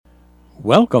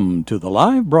Welcome to the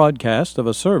live broadcast of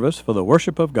a service for the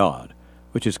worship of God,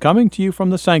 which is coming to you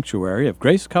from the sanctuary of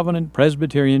Grace Covenant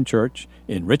Presbyterian Church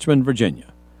in Richmond,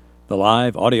 Virginia. The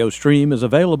live audio stream is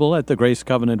available at the Grace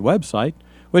Covenant website,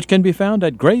 which can be found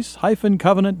at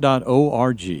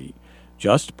grace-covenant.org.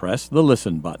 Just press the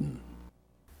listen button.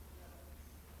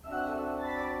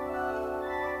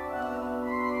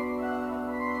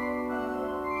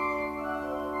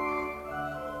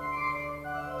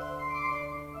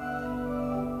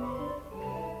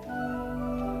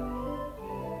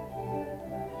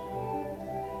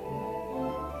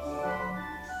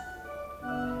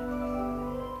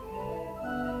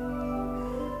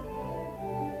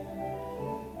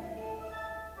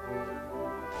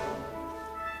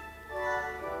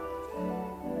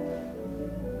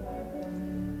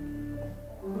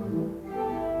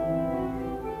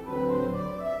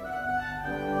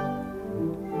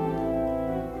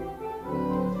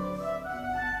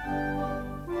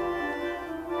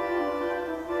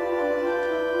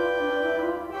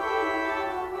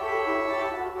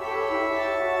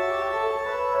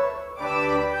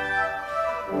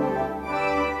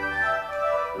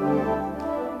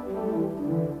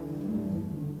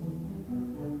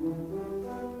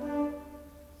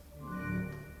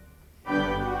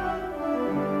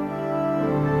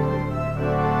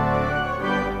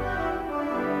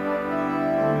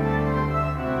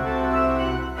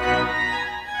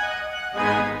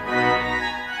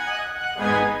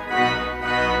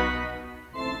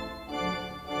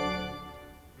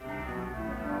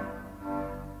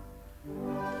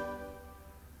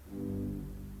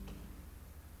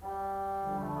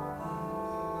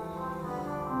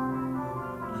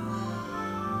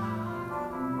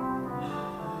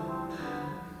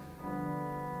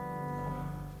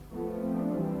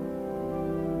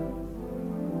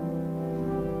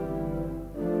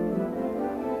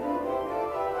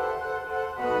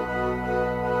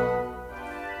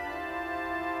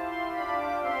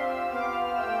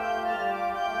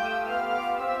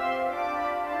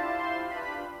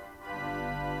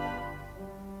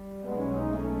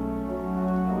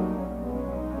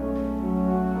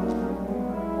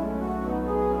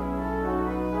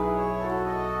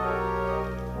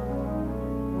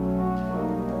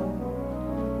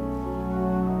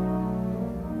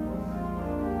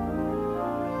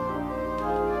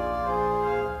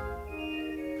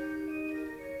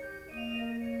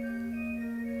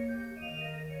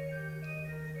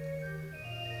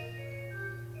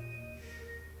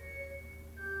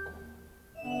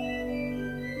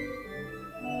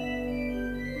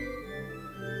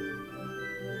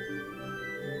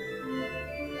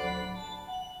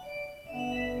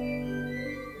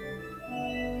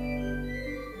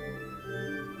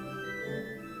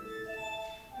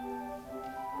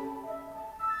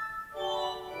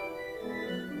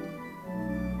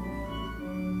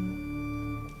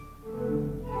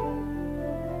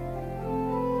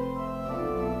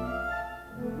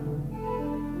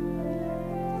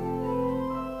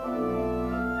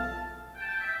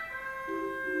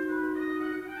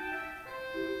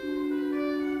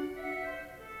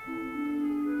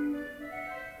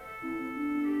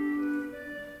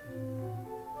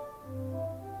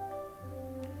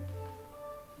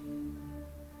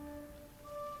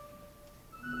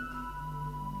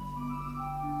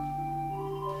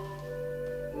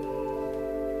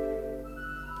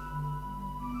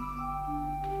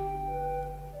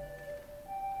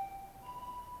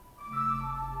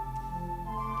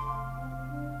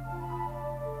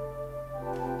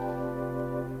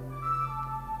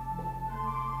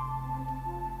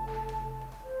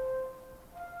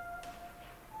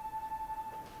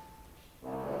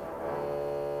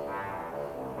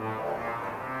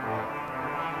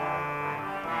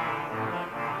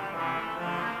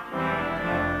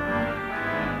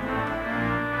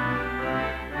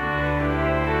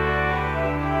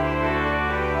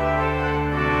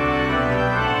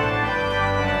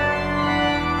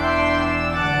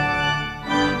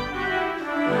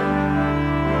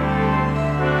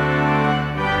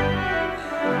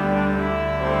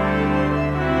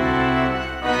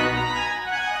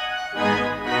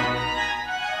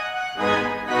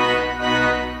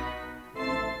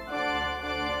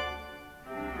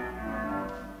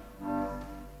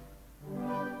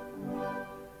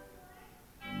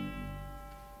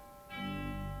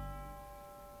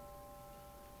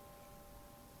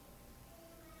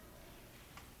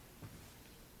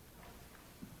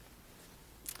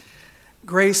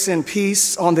 Grace and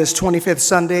peace on this 25th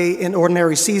Sunday in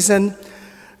Ordinary Season.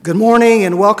 Good morning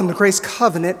and welcome to Grace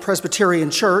Covenant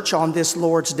Presbyterian Church on this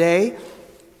Lord's Day.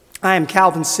 I am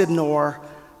Calvin Sidnor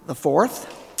IV.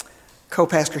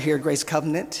 co-pastor here at Grace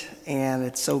Covenant, and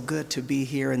it's so good to be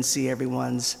here and see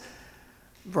everyone's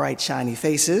bright, shiny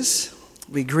faces.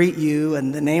 We greet you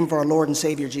in the name of our Lord and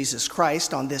Savior Jesus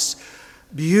Christ on this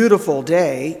beautiful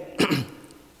day.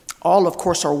 All, of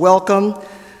course, are welcome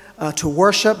to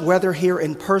worship, whether here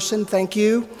in person, thank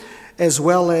you, as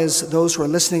well as those who are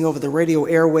listening over the radio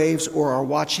airwaves or are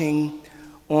watching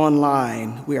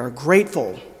online. We are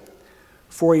grateful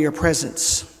for your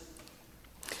presence.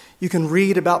 You can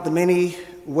read about the many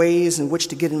ways in which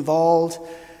to get involved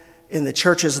in the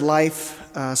church's life,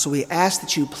 so we ask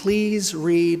that you please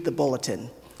read the bulletin.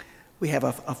 We have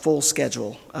a full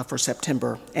schedule for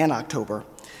September and October.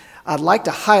 I'd like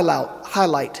to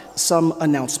highlight some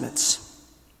announcements.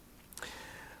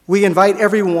 We invite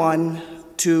everyone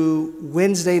to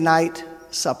Wednesday night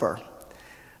supper.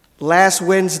 Last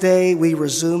Wednesday, we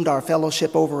resumed our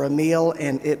fellowship over a meal,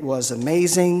 and it was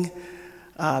amazing.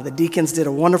 The deacons did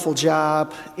a wonderful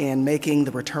job in making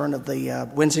the return of the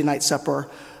Wednesday night supper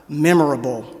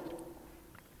memorable.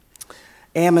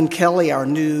 Ammon Kelly, our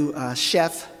new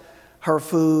chef, her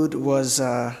food was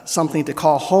something to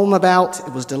call home about.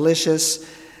 It was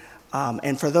delicious.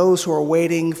 And for those who are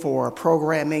waiting for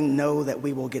programming, know that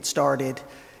we will get started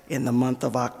in the month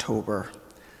of October.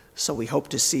 So we hope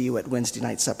to see you at Wednesday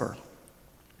night supper.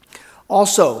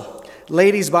 Also,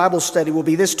 Ladies' Bible Study will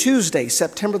be this Tuesday,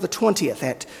 September the 20th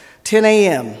at 10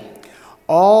 a.m.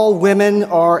 All women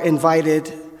are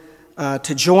invited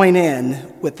to join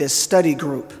in with this study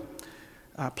group.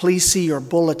 Please see your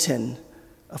bulletin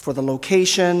for the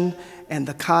location, and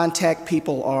the contact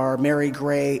people are Mary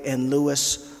Gray and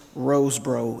Lewis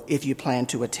Roseborough if you plan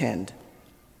to attend.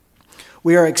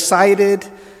 We are excited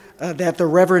that the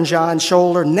Reverend John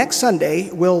Scholler next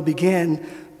Sunday will begin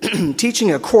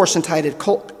teaching a course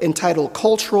entitled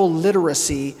Cultural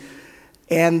Literacy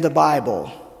and the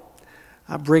Bible.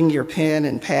 Bring your pen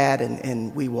and pad,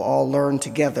 and we will all learn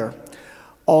together.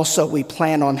 Also, we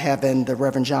plan on having the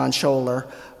Reverend John Scholler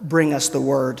bring us the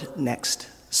word next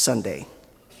Sunday.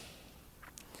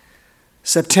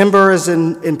 September is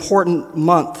an important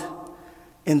month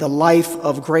in the life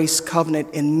of Grace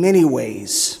Covenant in many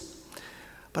ways.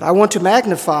 But I want to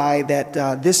magnify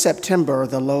that this September,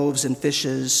 the Loaves and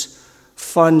Fishes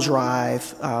Fund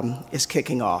Drive is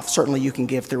kicking off. Certainly you can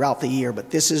give throughout the year,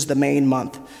 but this is the main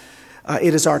month.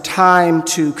 It is our time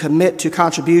to commit to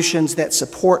contributions that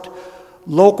support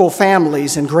local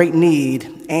families in great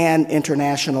need and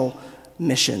international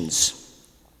missions.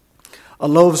 A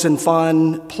Loaves and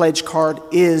Fund pledge card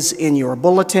is in your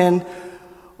bulletin,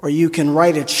 or you can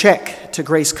write a check to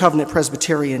Grace Covenant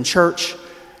Presbyterian Church.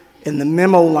 In the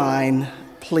memo line,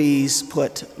 please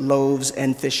put Loaves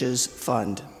and Fishes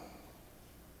Fund.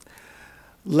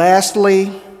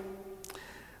 Lastly,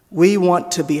 we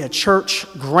want to be a church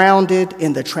grounded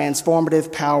in the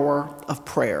transformative power of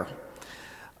prayer.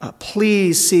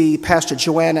 Please see Pastor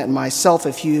Joanna and myself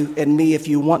if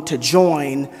you want to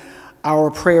join our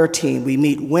prayer team. We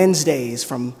meet Wednesdays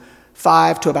from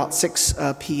 5 to about 6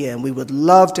 p.m. We would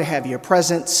love to have your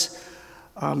presence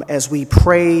as we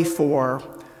pray for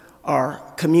our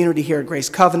community here at Grace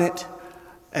Covenant,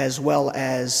 as well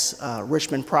as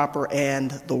Richmond proper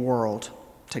and the world.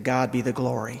 To God be the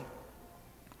glory.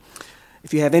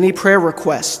 If you have any prayer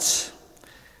requests,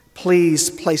 please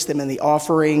place them in the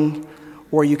offering,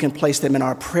 or you can place them in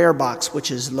our prayer box, which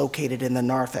is located in the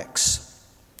narthex.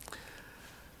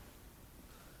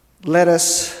 Let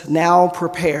us now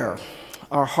prepare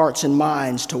our hearts and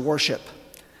minds to worship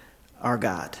our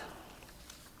God.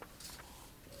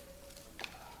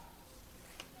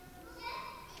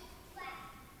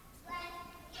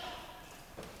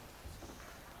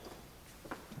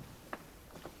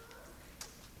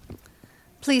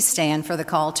 Please stand for the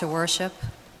call to worship.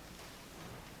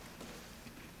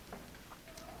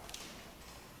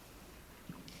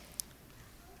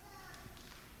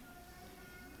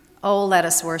 Oh, let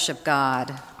us worship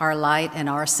God, our light and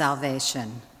our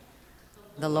salvation.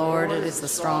 The Lord is the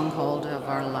stronghold of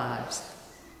our lives.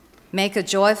 Make a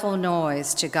joyful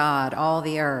noise to God, all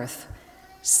the earth.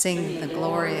 Sing the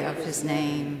glory of his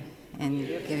name and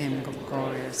give him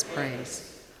glorious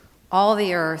praise. All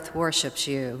the earth worships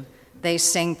you. They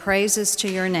sing praises to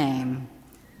your name.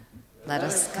 Let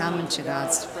us come into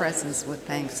God's presence with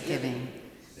thanksgiving,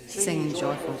 singing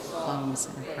joyful songs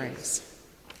and praise.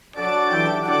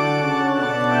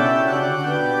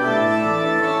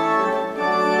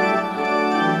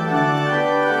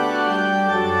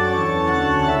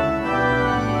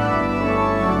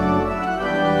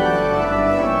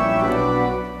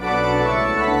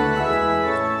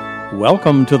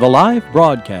 Welcome to the live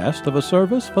broadcast of a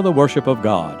service for the worship of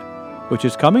God, which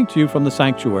is coming to you from the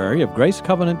sanctuary of Grace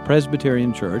Covenant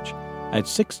Presbyterian Church at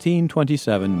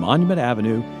 1627 Monument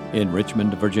Avenue in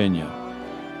Richmond, Virginia.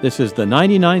 This is the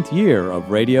 99th year of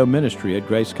radio ministry at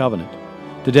Grace Covenant.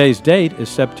 Today's date is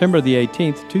September the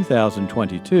 18th,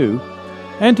 2022,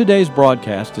 and today's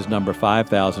broadcast is number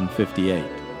 5058.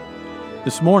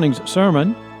 This morning's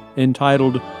sermon,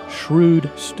 entitled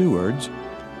Shrewd Stewards,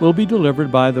 will be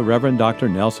delivered by the Reverend Dr.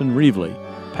 Nelson Reevely,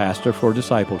 Pastor for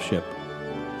Discipleship.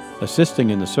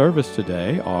 Assisting in the service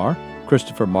today are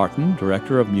Christopher Martin,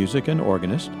 Director of Music and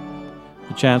Organist,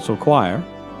 the Chancel Choir,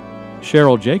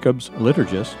 Cheryl Jacobs,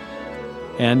 Liturgist,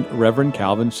 and Reverend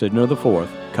Calvin Sidner IV,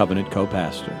 Covenant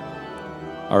Co-Pastor.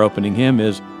 Our opening hymn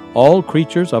is All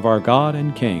Creatures of Our God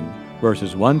and King,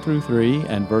 verses 1 through 3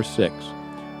 and verse 6,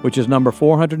 which is number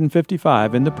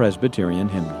 455 in the Presbyterian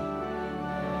Hymnal.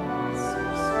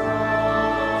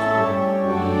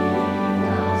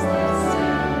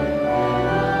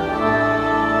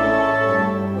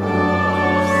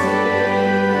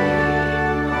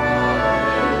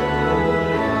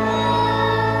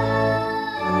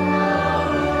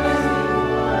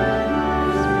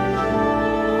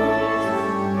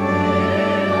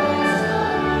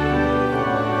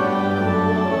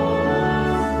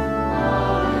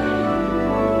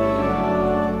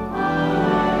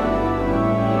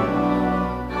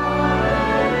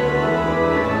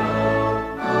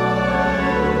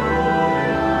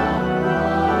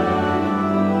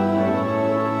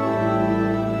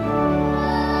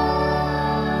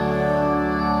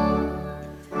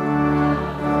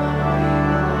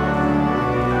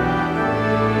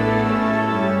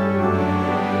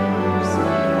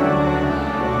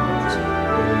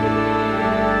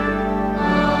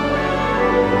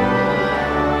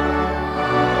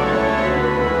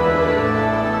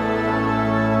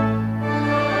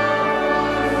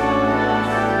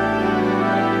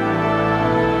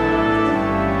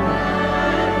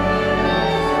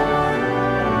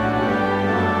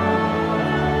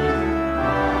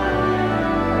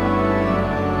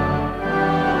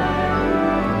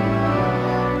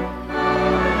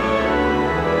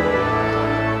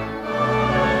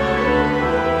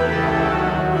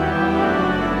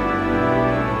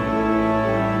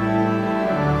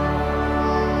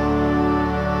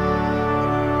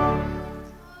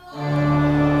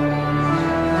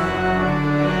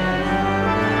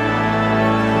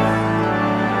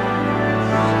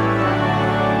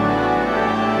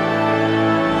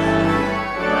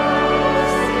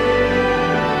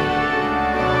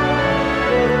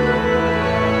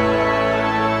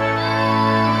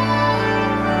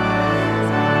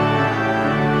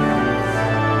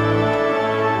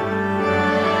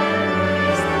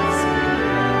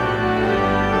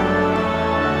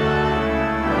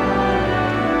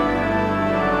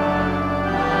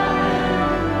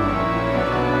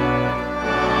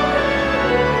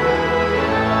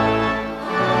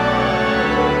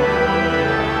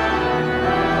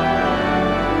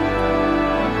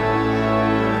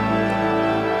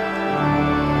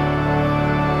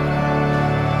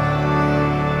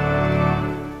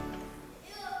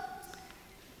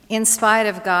 In spite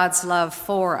of God's love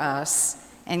for us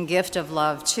and gift of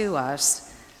love to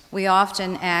us, we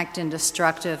often act in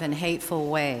destructive and hateful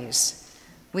ways.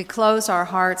 We close our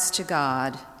hearts to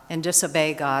God and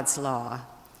disobey God's law.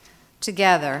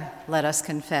 Together, let us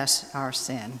confess our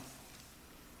sin.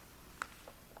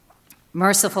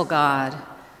 Merciful God,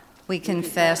 we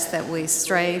confess that we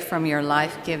stray from your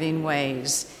life-giving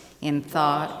ways in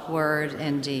thought, word,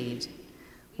 and deed.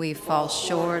 We fall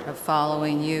short of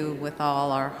following you with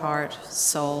all our heart,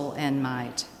 soul, and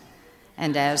might.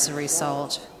 And as a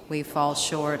result, we fall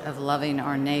short of loving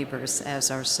our neighbors as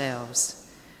ourselves.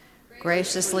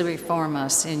 Graciously reform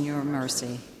us in your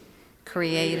mercy.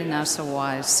 Create in us a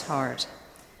wise heart,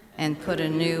 and put a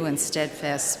new and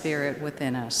steadfast spirit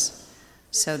within us,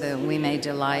 so that we may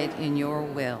delight in your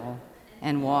will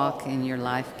and walk in your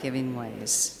life-giving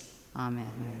ways.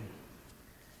 Amen.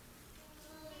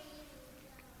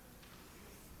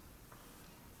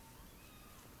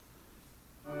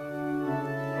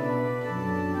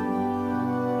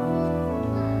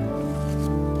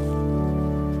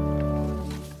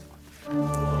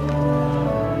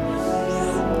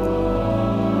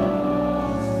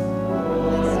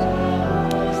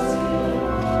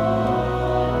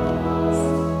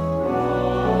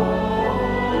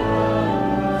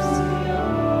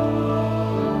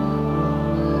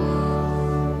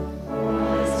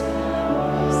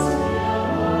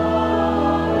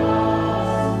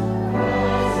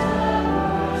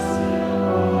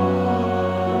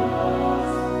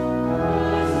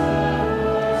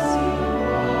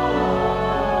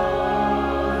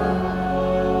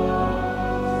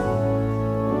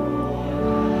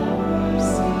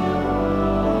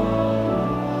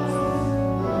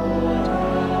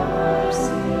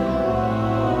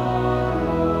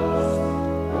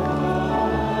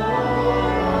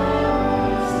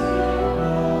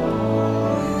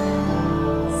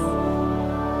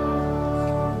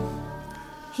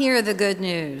 Hear the good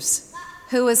news.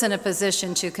 Who is in a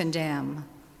position to condemn?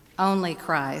 Only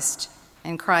Christ.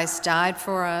 And Christ died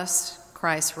for us.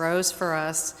 Christ rose for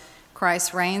us.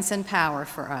 Christ reigns in power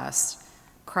for us.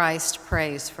 Christ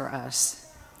prays for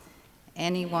us.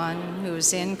 Anyone who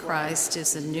is in Christ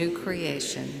is a new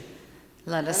creation.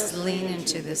 Let us lean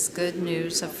into this good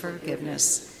news of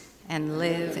forgiveness and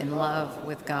live in love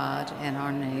with God and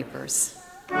our neighbors.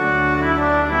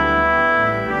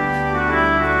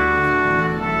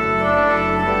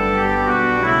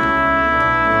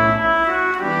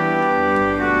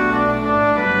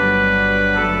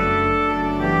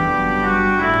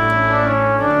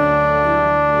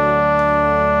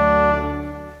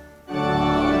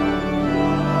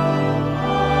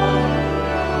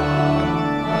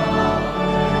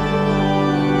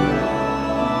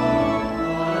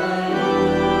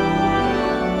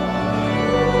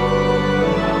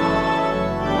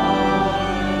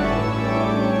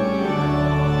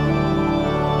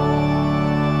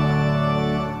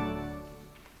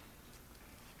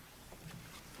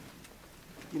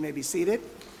 Be seated.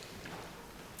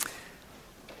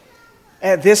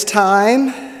 At this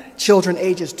time, children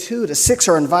ages 2 to 6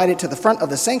 are invited to the front of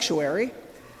the sanctuary.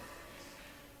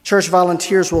 Church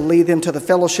volunteers will lead them to the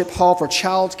fellowship hall for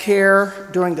child care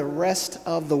during the rest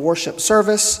of the worship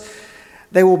service.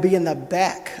 They will be in the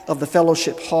back of the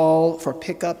fellowship hall for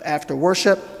pickup after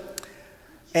worship.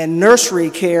 And nursery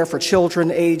care for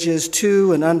children ages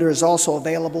 2 and under is also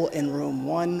available in room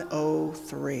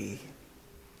 103.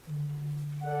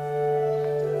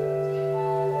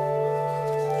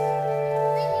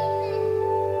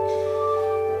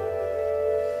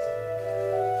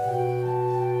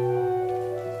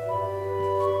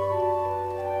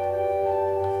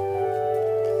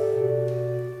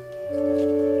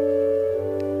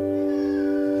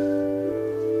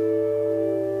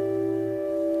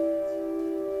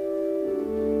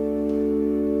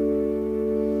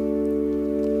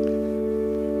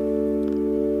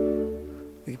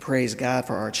 Praise God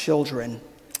for our children.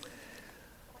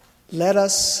 Let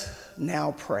us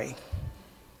now pray.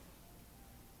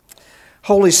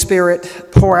 Holy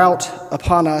Spirit, pour out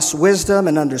upon us wisdom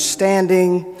and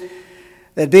understanding,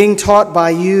 that being taught by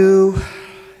you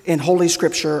in Holy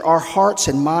Scripture, our hearts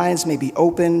and minds may be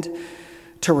opened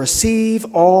to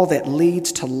receive all that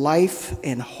leads to life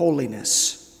and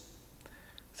holiness.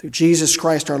 Through Jesus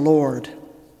Christ our Lord.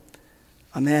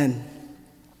 Amen.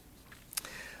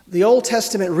 The Old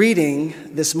Testament reading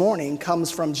this morning comes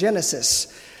from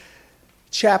Genesis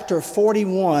chapter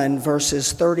 41,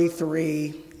 verses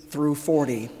 33 through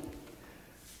 40.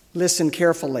 Listen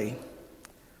carefully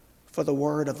for the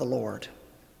word of the Lord.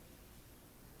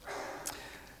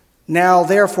 Now,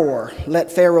 therefore,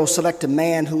 let Pharaoh select a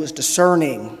man who is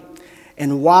discerning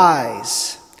and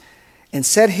wise, and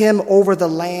set him over the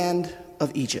land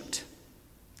of Egypt.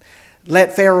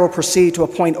 Let Pharaoh proceed to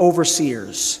appoint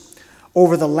overseers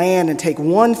over the land and take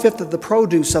 1/5 of the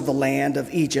produce of the land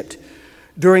of Egypt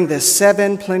during the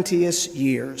 7 plenteous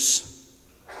years.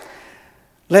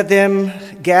 Let them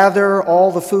gather all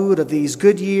the food of these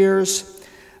good years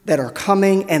that are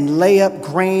coming and lay up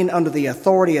grain under the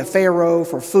authority of Pharaoh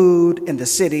for food in the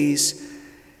cities,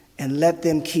 and let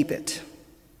them keep it.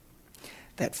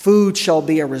 That food shall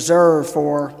be a reserve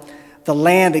for the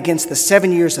land against the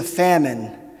 7 years of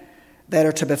famine that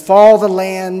are to befall the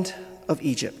land of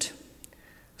Egypt,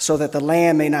 so that the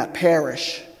land may not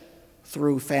perish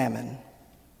through famine.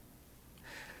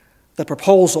 The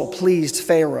proposal pleased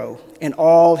Pharaoh and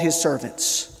all his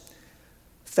servants.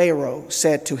 Pharaoh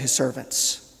said to his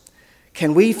servants,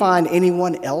 "Can we find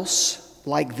anyone else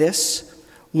like this,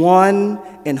 one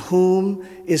in whom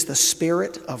is the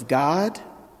Spirit of God?"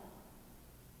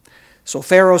 So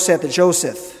Pharaoh said to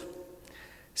Joseph,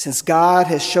 "Since God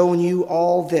has shown you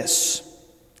all this,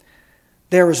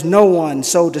 there is no one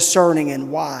so discerning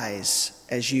and wise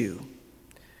as you.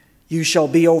 You shall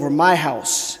be over my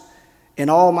house, and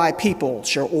all my people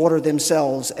shall order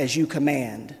themselves as you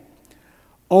command.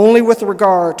 Only with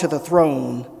regard to the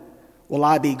throne will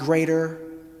I be greater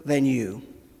than you."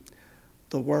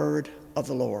 The word of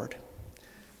the Lord.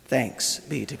 Thanks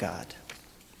be to God.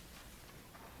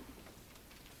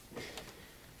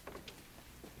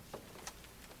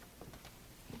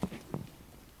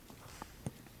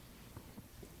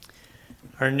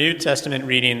 Our New Testament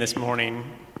reading this morning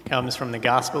comes from the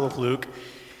Gospel of Luke,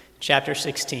 chapter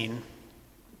 16.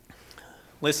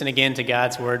 Listen again to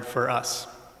God's word for us.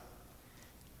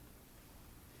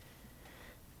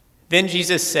 Then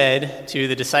Jesus said to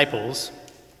the disciples,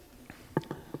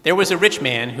 "There was a rich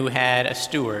man who had a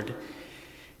steward,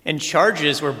 and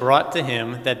charges were brought to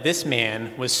him that this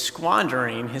man was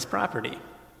squandering his property.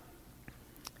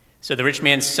 So the rich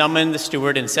man summoned the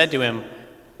steward and said to him,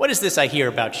 "What is this I hear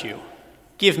about you?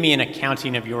 Give me an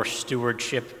accounting of your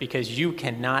stewardship, because you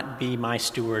cannot be my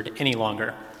steward any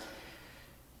longer."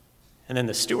 And then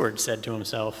the steward said to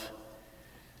himself,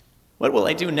 "What will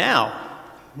I do now?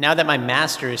 Now that my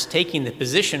master is taking the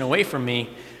position away from me,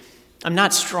 I'm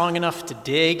not strong enough to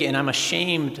dig, and I'm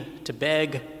ashamed to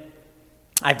beg.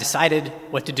 I've decided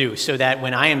what to do so that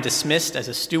when I am dismissed as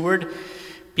a steward,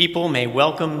 people may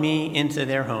welcome me into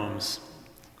their homes."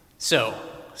 So,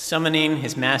 summoning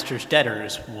his master's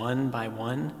debtors one by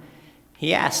one,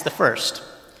 he asked the first,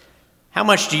 "How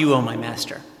much do you owe my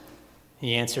master?"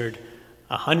 He answered,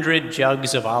 100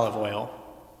 jugs of olive oil.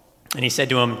 And he said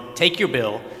to him, "Take your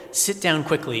bill, sit down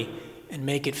quickly, and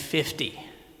make it 50.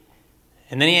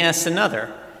 And then he asked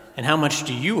another, "And how much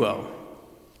do you owe?"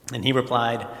 And he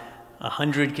replied,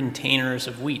 100 containers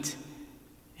of wheat.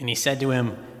 And he said to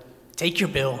him, "Take your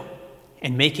bill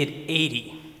and make it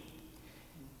 80.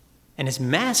 And his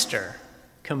master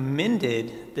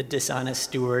commended the dishonest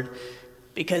steward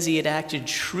because he had acted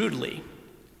shrewdly.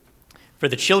 For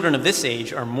the children of this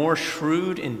age are more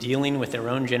shrewd in dealing with their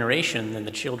own generation than the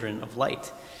children of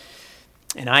light.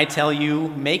 And I tell you,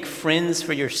 make friends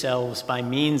for yourselves by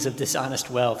means of dishonest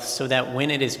wealth, so that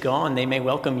when it is gone, they may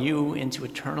welcome you into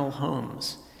eternal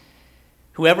homes.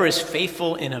 Whoever is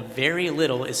faithful in a very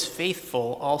little is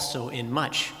faithful also in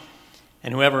much,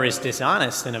 and whoever is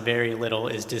dishonest in a very little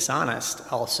is dishonest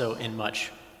also in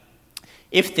much.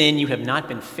 If then you have not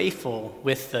been faithful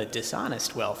with the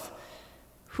dishonest wealth,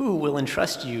 who will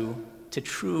entrust you to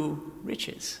true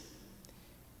riches?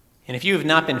 And if you have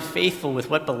not been faithful with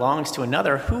what belongs to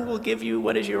another, who will give you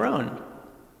what is your own?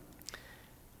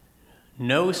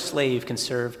 No slave can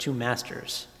serve two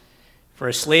masters, for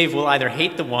a slave will either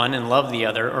hate the one and love the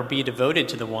other, or be devoted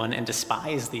to the one and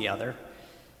despise the other.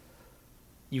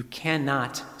 You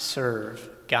cannot serve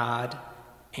God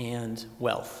and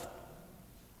wealth.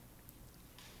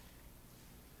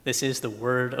 This is the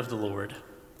word of the Lord.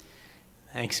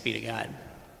 Thanks be to God.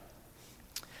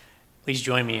 Please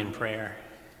join me in prayer.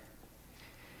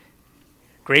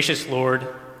 Gracious Lord,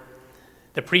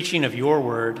 the preaching of your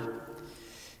word,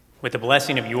 with the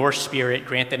blessing of your Spirit,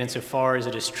 grant that insofar as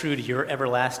it is true to your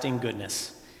everlasting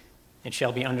goodness, it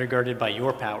shall be undergirded by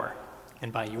your power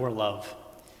and by your love.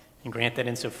 And grant that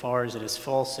insofar as it is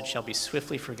false, it shall be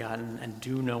swiftly forgotten and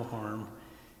do no harm,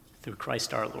 through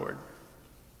Christ our Lord.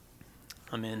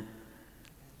 Amen.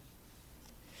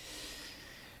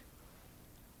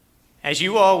 As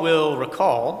you all will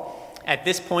recall, at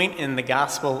this point in the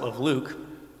Gospel of Luke,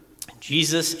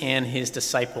 Jesus and his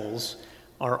disciples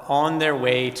are on their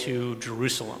way to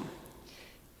Jerusalem.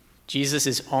 Jesus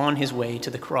is on his way to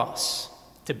the cross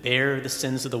to bear the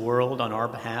sins of the world on our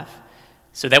behalf,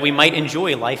 so that we might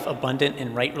enjoy life abundant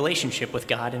in right relationship with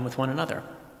God and with one another.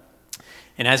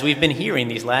 And as we've been hearing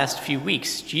these last few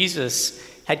weeks, Jesus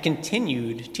had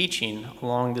continued teaching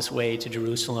along this way to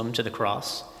Jerusalem, to the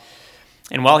cross.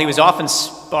 And while he was often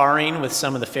sparring with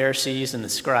some of the Pharisees and the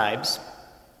scribes,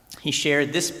 he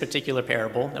shared this particular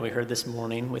parable that we heard this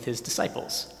morning with his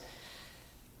disciples.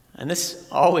 And this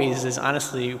always is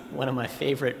honestly one of my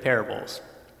favorite parables.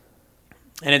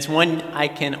 And it's one I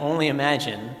can only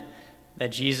imagine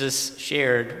that Jesus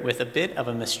shared with a bit of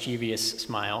a mischievous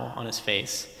smile on his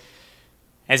face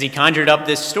as he conjured up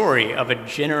this story of a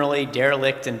generally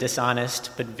derelict and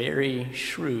dishonest but very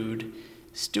shrewd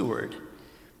steward.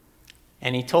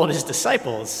 And he told his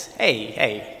disciples,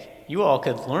 hey, you all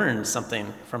could learn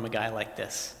something from a guy like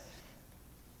this.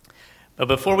 But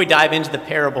before we dive into the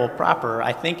parable proper,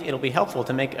 I think it'll be helpful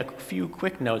to make a few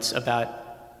quick notes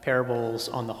about parables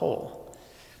on the whole.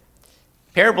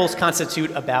 Parables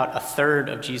constitute about a third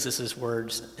of Jesus'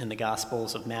 words in the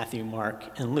Gospels of Matthew,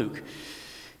 Mark, and Luke.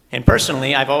 And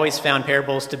personally, I've always found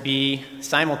parables to be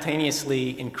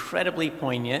simultaneously incredibly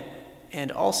poignant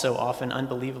and also often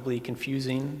unbelievably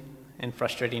confusing and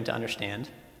frustrating to understand.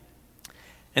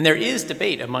 And there is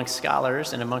debate amongst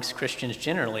scholars and amongst Christians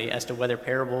generally as to whether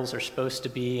parables are supposed to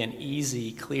be an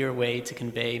easy, clear way to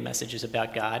convey messages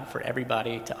about God for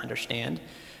everybody to understand,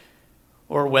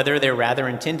 or whether they're rather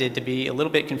intended to be a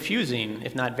little bit confusing,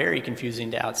 if not very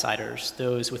confusing to outsiders,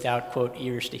 those without, quote,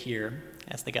 ears to hear,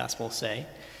 as the Gospels say,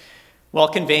 while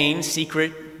conveying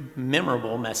secret,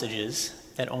 memorable messages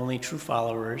that only true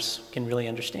followers can really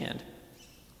understand.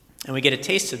 And we get a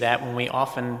taste of that when we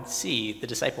often see the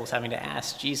disciples having to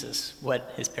ask Jesus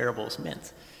what his parables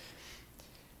meant.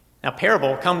 Now,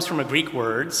 parable comes from a Greek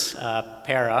words,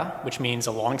 para, which means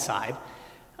alongside,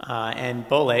 and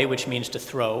bole, which means to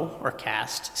throw or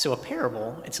cast. So a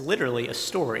parable, it's literally a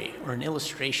story or an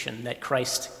illustration that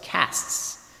Christ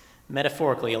casts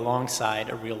metaphorically alongside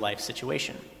a real-life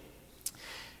situation.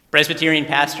 Presbyterian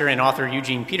pastor and author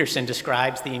Eugene Peterson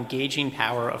describes the engaging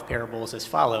power of parables as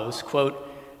follows,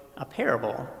 quote, "A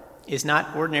parable is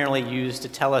not ordinarily used to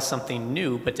tell us something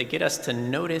new, but to get us to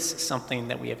notice something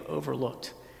that we have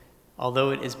overlooked, although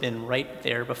it has been right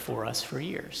there before us for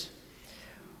years.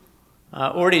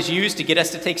 Or it is used to get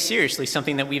us to take seriously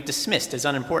something that we've dismissed as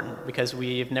unimportant because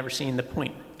we have never seen the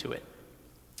point to it.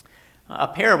 A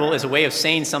parable is a way of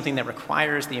saying something that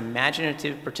requires the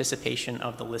imaginative participation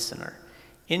of the listener.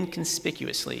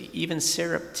 Inconspicuously, even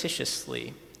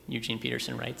surreptitiously, Eugene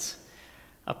Peterson writes,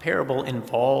 a parable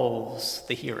involves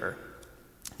the hearer.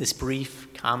 This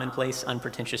brief, commonplace,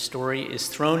 unpretentious story is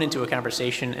thrown into a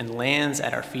conversation and lands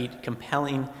at our feet,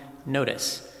 compelling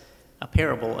notice. A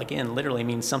parable, again, literally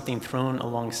means something thrown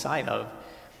alongside of,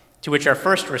 to which our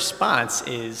first response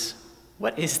is,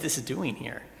 what is this doing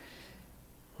here?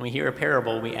 When we hear a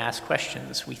parable, we ask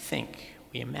questions, we think,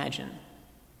 we imagine.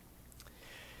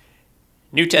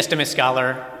 New Testament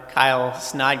scholar Kyle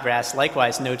Snodgrass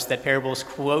likewise notes that parables,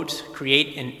 quote,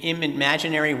 create an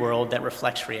imaginary world that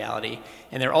reflects reality,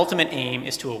 and their ultimate aim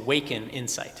is to awaken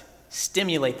insight,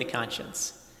 stimulate the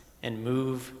conscience, and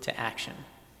move to action.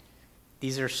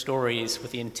 These are stories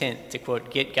with the intent to, quote,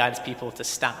 get God's people to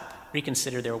stop,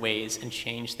 reconsider their ways, and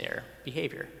change their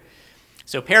behavior.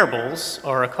 So parables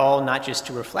are a call not just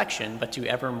to reflection, but to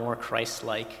ever more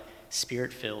Christ-like,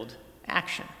 spirit-filled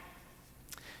action.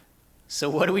 So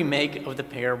what do we make of the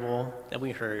parable that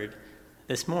we heard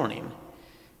this morning?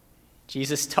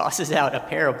 Jesus tosses out a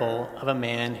parable of a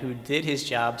man who did his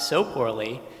job so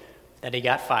poorly that he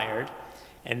got fired,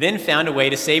 and then found a way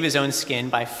to save his own skin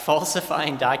by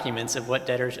falsifying documents of what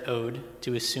debtors owed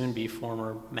to his soon-be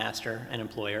former master and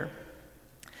employer.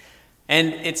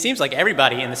 And it seems like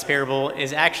everybody in this parable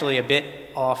is actually a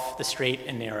bit off the straight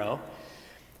and narrow,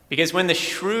 because when the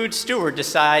shrewd steward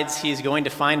decides he's going to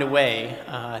find a way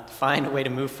to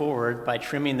move forward by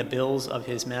trimming the bills of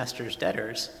his master's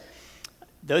debtors,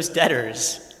 those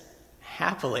debtors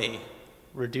happily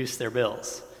reduce their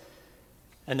bills.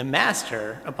 And the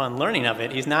master, upon learning of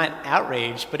it, he's not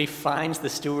outraged, but he finds the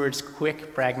steward's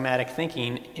quick, pragmatic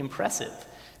thinking impressive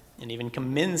and even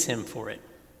commends him for it.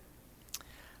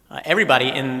 Everybody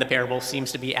in the parable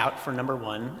seems to be out for number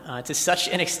one, to such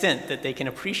an extent that they can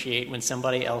appreciate when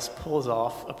somebody else pulls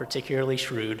off a particularly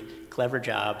shrewd, clever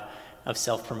job of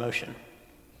self-promotion.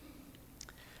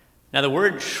 Now, the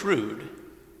word shrewd,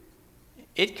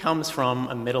 it comes from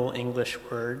a Middle English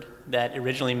word that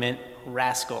originally meant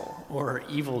rascal or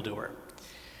evildoer.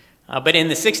 But in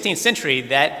the 16th century,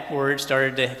 that word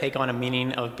started to take on a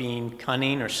meaning of being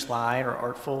cunning or sly or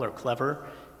artful or clever,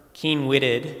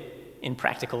 keen-witted in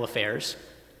practical affairs.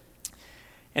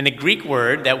 And the Greek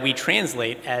word that we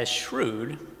translate as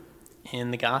shrewd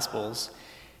in the Gospels,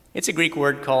 it's a Greek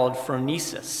word called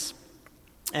phronesis.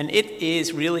 And it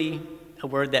is really a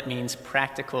word that means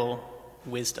practical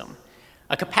wisdom,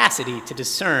 a capacity to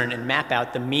discern and map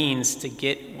out the means to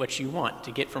get what you want,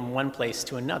 to get from one place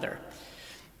to another.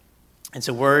 It's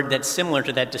a word that's similar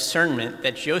to that discernment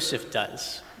that Joseph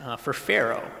does for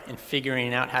Pharaoh in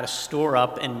figuring out how to store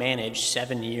up and manage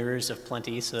 7 years of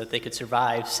plenty so that they could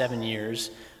survive 7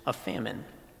 years of famine.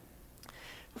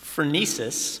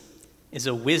 Phronesis is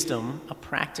a wisdom, a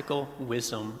practical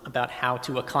wisdom about how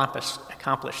to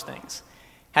accomplish things,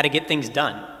 how to get things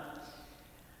done.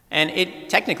 And it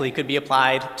technically could be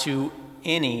applied to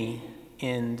any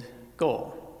end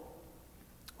goal,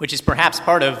 which is perhaps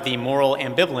part of the moral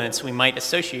ambivalence we might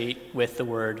associate with the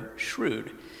word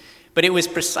shrewd. But it was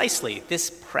precisely this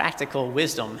practical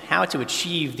wisdom, how to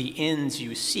achieve the ends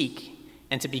you seek,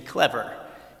 and to be clever,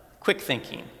 quick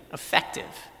thinking, effective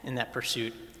in that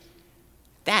pursuit.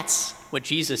 That's what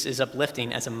Jesus is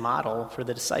uplifting as a model for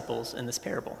the disciples in this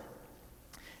parable.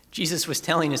 Jesus was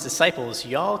telling his disciples,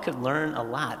 y'all could learn a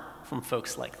lot from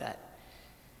folks like that.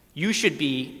 You should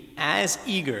be as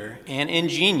eager and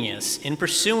ingenious in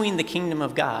pursuing the kingdom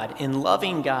of God, in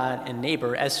loving God and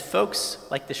neighbor, as folks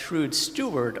like the shrewd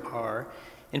steward are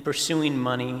in pursuing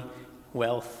money,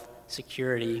 wealth,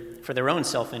 security for their own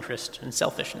self-interest and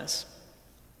selfishness.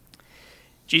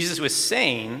 Jesus was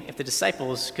saying if the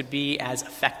disciples could be as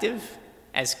effective,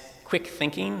 as quick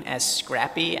thinking, as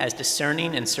scrappy, as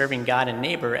discerning and serving God and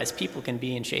neighbor as people can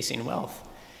be in chasing wealth,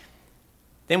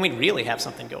 then we'd really have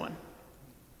something going.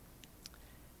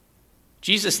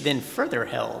 Jesus then further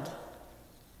held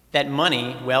that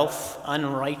money, wealth,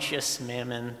 unrighteous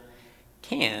mammon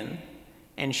can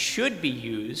and should be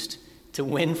used to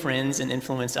win friends and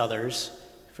influence others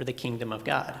for the kingdom of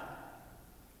God.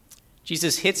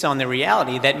 Jesus hits on the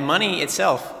reality that money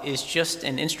itself is just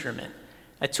an instrument,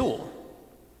 a tool.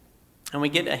 And we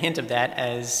get a hint of that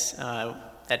as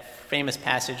that famous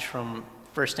passage from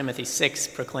 1 Timothy 6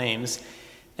 proclaims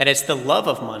that it's the love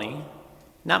of money,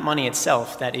 not money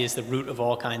itself, that is the root of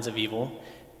all kinds of evil,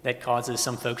 that causes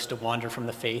some folks to wander from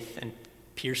the faith and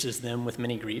pierces them with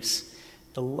many griefs.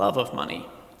 The love of money,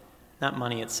 not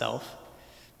money itself.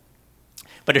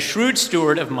 But a shrewd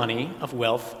steward of money, of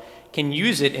wealth, can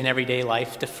use it in everyday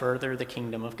life to further the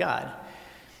kingdom of God.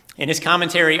 In his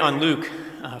commentary on Luke,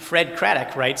 Fred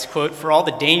Craddock writes, quote, "For all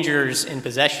the dangers in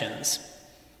possessions,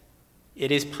 it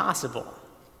is possible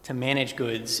to manage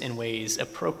goods in ways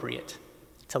appropriate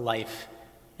to life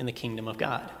in the kingdom of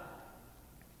God."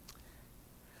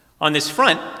 On this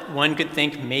front, one could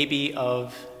think maybe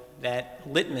of that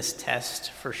litmus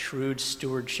test for shrewd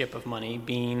stewardship of money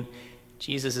being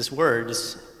Jesus'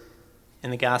 words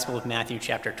in the Gospel of Matthew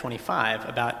chapter 25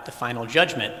 about the final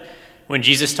judgment, when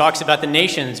Jesus talks about the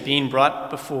nations being brought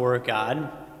before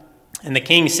God, and the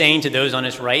king saying to those on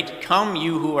his right, "Come,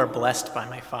 you who are blessed by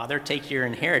my Father, take your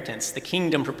inheritance, the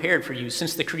kingdom prepared for you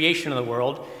since the creation of the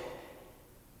world.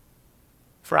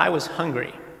 For I was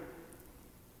hungry,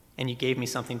 and you gave me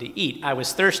something to eat. I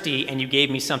was thirsty, and you gave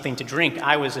me something to drink.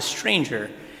 I was a stranger,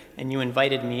 and you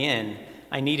invited me in.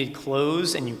 I needed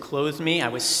clothes, and you clothed me. I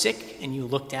was sick, and you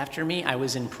looked after me. I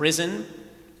was in prison,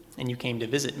 and you came to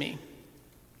visit me."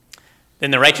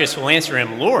 Then the righteous will answer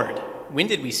him, "Lord, when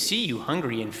did we see you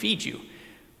hungry and feed you,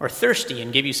 or thirsty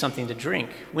and give you something to drink?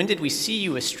 When did we see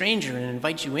you a stranger and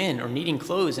invite you in, or needing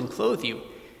clothes and clothe you?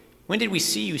 When did we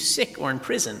see you sick or in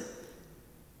prison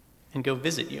and go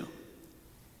visit you?"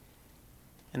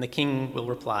 And the king will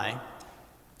reply,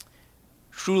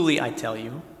 "Truly I tell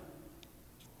you,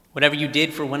 whatever you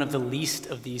did for one of the least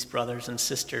of these brothers and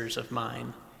sisters of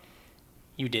mine,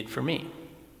 you did for me."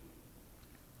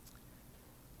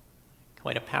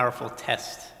 Quite a powerful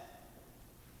test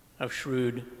of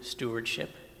shrewd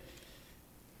stewardship.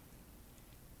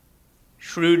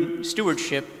 Shrewd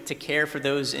stewardship to care for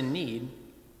those in need.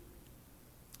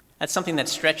 That's something that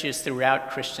stretches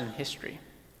throughout Christian history.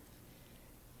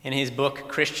 In his book,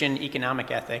 Christian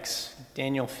Economic Ethics,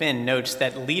 Daniel Finn notes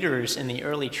that leaders in the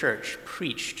early church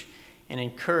preached and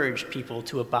encouraged people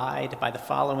to abide by the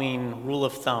following rule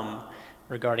of thumb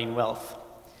regarding wealth.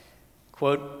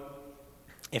 Quote,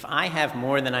 "If I have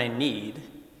more than I need,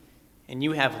 and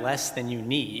you have less than you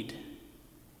need,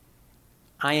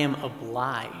 I am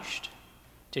obliged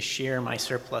to share my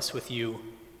surplus with you,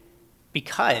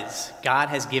 because God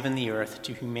has given the earth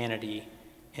to humanity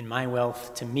and my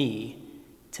wealth to me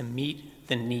to meet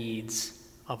the needs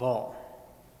of all."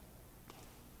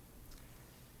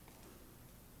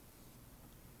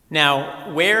 Now,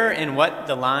 where and what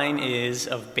the line is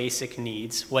of basic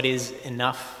needs, what is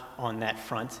enough on that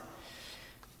front,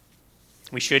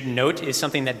 we should note is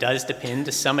something that does depend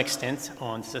to some extent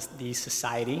on the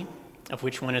society of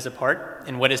which one is a part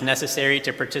and what is necessary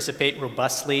to participate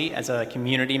robustly as a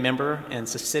community member and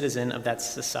as a citizen of that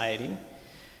society.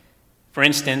 For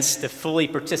instance, to fully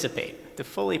participate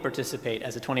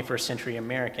as a 21st century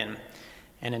American,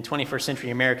 and in 21st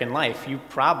century American life, you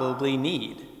probably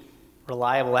need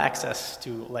reliable access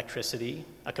to electricity,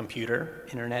 a computer,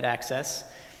 internet access,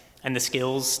 and the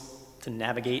skills to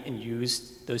navigate and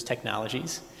use those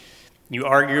technologies. You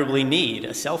arguably need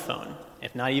a cell phone,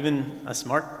 if not even a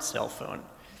smart cell phone.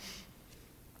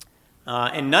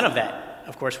 And none of that,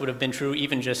 of course, would have been true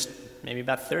even just maybe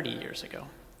about 30 years ago.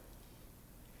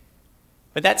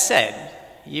 But that said,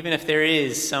 even if there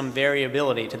is some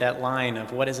variability to that line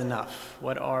of what is enough,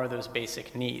 what are those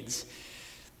basic needs,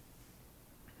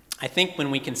 I think when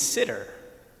we consider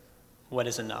what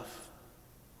is enough,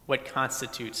 what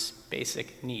constitutes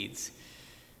basic needs,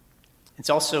 it's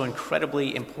also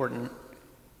incredibly important,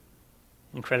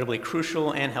 incredibly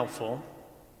crucial and helpful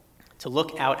to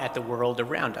look out at the world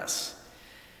around us,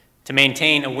 to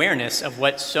maintain awareness of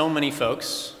what so many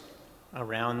folks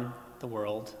around the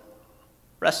world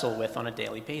wrestle with on a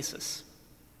daily basis.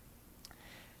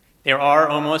 There are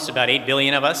almost about 8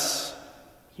 billion of us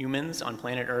humans on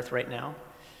planet Earth right now.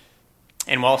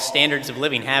 And while standards of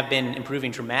living have been improving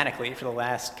dramatically for the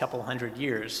last couple hundred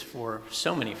years for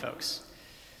so many folks,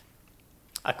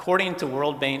 according to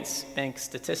World Bank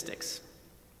statistics,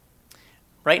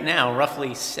 right now,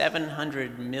 roughly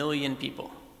 700 million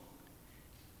people,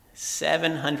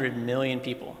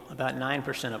 about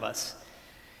 9% of us,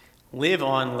 live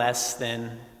on less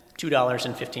than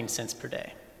 $2.15 per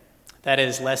day. That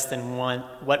is less than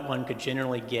what one could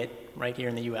generally get right here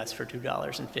in the U.S. for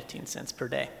 $2.15 per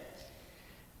day.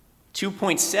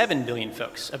 2.7 billion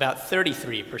folks, about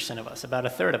 33% of us, about a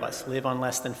third of us, live on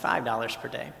less than $5 per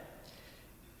day,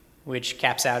 which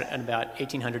caps out at about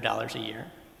 $1,800 a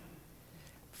year.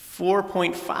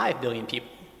 4.5 billion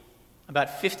people,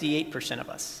 about 58% of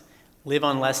us, live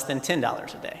on less than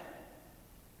 $10 a day,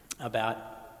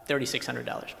 about $3,600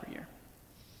 per year.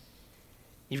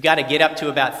 You've got to get up to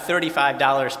about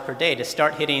 $35 per day to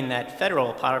start hitting that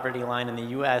federal poverty line in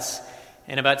the U.S.,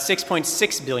 and about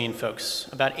 6.6 billion folks,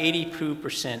 about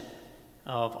 82%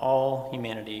 of all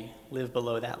humanity, live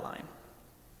below that line.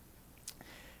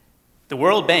 The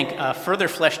World Bank further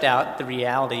fleshed out the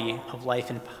reality of life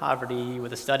in poverty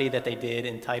with a study that they did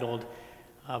entitled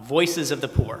Voices of the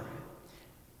Poor.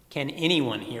 Can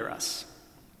Anyone Hear Us?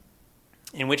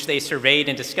 In which they surveyed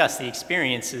and discussed the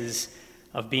experiences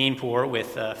of being poor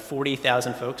with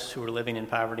 40,000 folks who were living in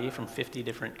poverty from 50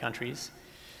 different countries.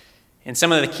 And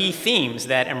some of the key themes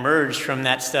that emerged from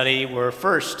that study were,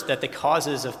 first, that the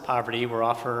causes of poverty were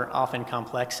often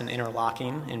complex and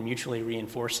interlocking and mutually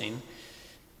reinforcing.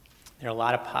 There are a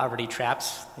lot of poverty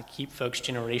traps that keep folks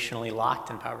generationally locked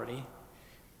in poverty.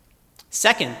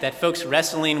 Second, that folks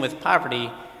wrestling with poverty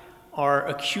are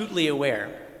acutely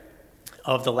aware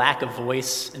of the lack of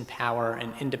voice and power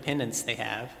and independence they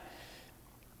have.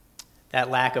 That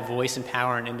lack of voice and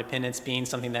power and independence being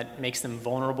something that makes them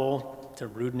vulnerable to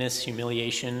rudeness,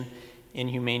 humiliation,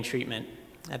 inhumane treatment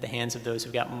at the hands of those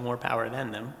who've got more power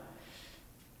than them.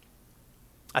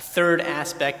 A third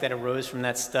aspect that arose from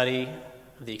that study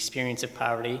of the experience of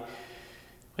poverty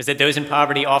was that those in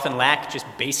poverty often lack just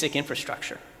basic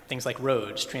infrastructure, things like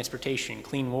roads, transportation,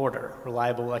 clean water,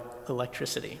 reliable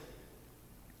electricity.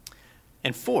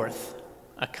 And fourth,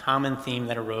 a common theme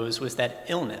that arose was that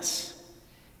illness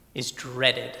is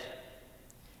dreaded.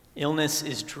 Illness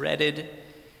is dreaded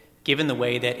given the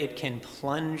way that it can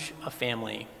plunge a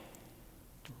family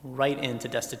right into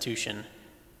destitution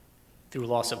through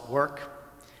loss of work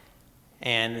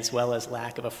and as well as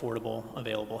lack of affordable,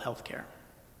 available health care.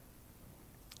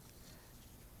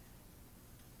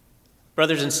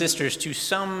 Brothers and sisters, to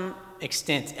some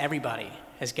extent, everybody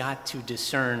has got to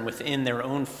discern within their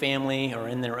own family or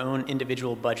in their own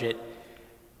individual budget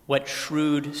what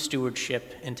shrewd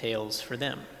stewardship entails for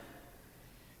them.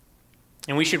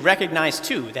 And we should recognize,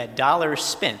 too, that dollars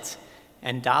spent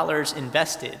and dollars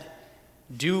invested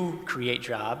do create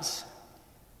jobs,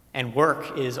 and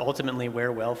work is ultimately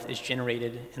where wealth is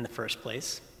generated in the first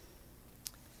place.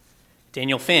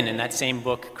 Daniel Finn, in that same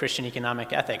book, Christian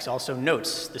Economic Ethics, also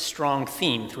notes the strong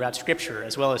theme throughout Scripture,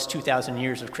 as well as 2,000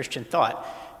 years of Christian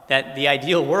thought, that the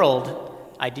ideal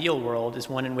world is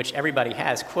one in which everybody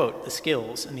has, quote, the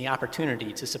skills and the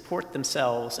opportunity to support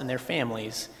themselves and their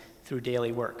families through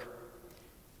daily work,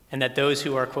 and that those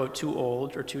who are, quote, too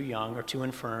old or too young or too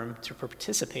infirm to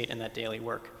participate in that daily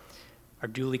work are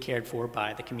duly cared for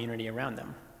by the community around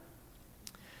them.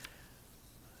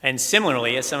 And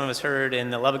similarly, as some of us heard in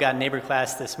the Love of God Neighbor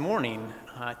class this morning,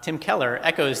 Tim Keller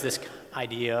echoes this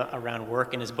idea around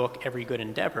work in his book, Every Good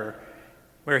Endeavor,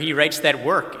 where he writes that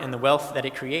work and the wealth that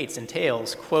it creates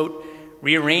entails, quote,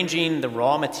 rearranging the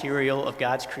raw material of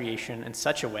God's creation in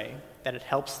such a way that it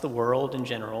helps the world in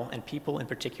general and people in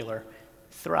particular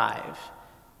thrive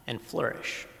and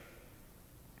flourish.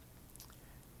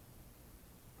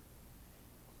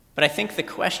 But I think the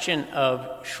question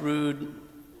of shrewd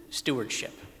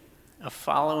stewardship, of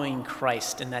following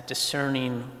Christ in that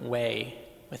discerning way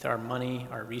with our money,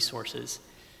 our resources,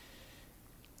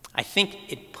 I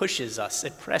think it pushes us,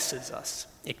 it presses us,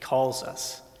 it calls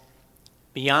us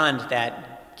beyond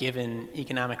that given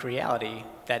economic reality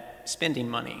that spending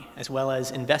money as well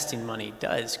as investing money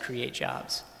does create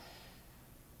jobs.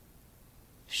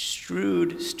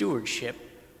 Shrewd stewardship,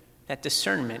 that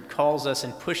discernment, calls us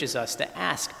and pushes us to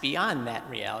ask beyond that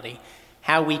reality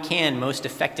how we can most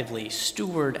effectively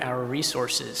steward our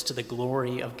resources to the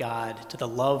glory of God, to the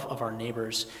love of our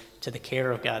neighbors, to the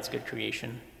care of God's good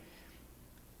creation.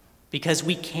 Because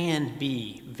we can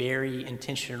be very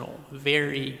intentional,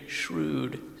 very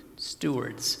shrewd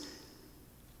stewards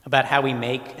about how we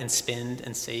make and spend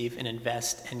and save and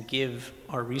invest and give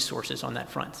our resources on that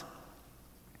front.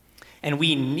 And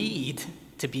we need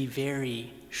to be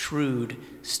very shrewd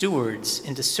stewards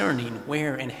in discerning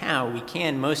where and how we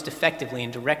can most effectively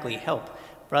and directly help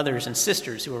brothers and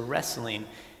sisters who are wrestling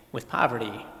with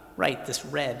poverty right this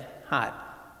red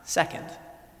hot second.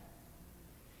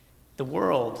 The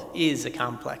world is a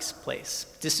complex place.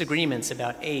 Disagreements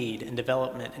about aid and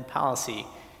development and policy,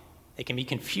 they can be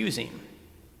confusing.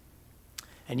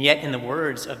 And yet, in the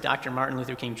words of Dr. Martin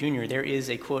Luther King Jr., there is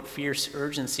a, quote, fierce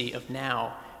urgency of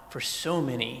now for so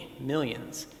many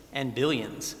millions and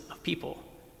billions of people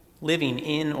living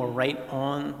in or right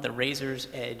on the razor's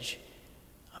edge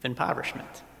of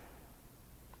impoverishment.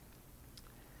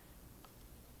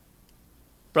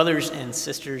 Brothers and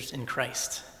sisters in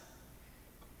Christ,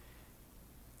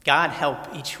 God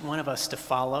help each one of us to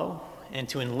follow and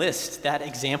to enlist that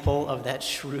example of that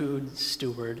shrewd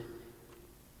steward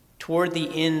toward the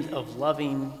end of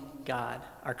loving God,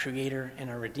 our Creator and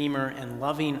our Redeemer, and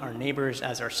loving our neighbors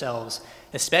as ourselves,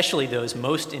 especially those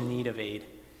most in need of aid.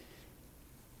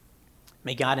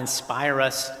 May God inspire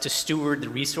us to steward the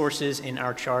resources in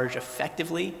our charge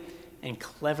effectively and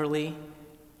cleverly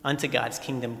unto God's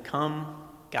kingdom come,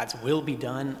 God's will be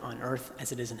done on earth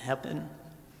as it is in heaven.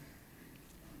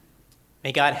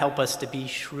 May God help us to be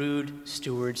shrewd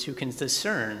stewards who can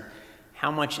discern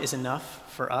how much is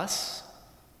enough for us,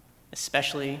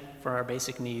 especially for our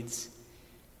basic needs,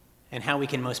 and how we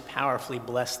can most powerfully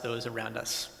bless those around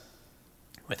us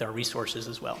with our resources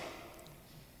as well.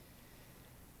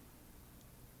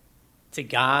 To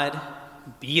God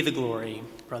be the glory,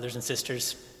 brothers and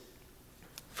sisters,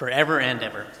 forever and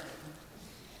ever.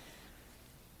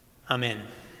 Amen.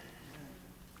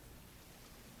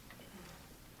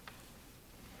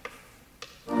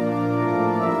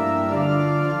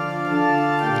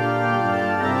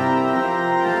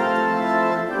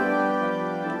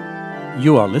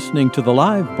 You are listening to the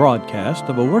live broadcast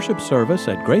of a worship service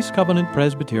at Grace Covenant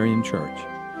Presbyterian Church.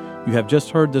 You have just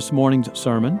heard this morning's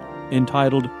sermon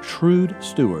entitled Shrewd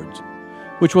Stewards,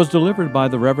 which was delivered by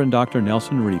the Reverend Dr.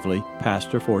 Nelson Reevely,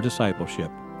 pastor for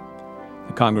discipleship.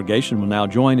 The congregation will now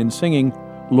join in singing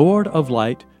Lord of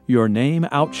Light, Your Name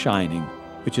Outshining,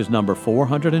 which is number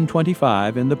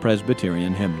 425 in the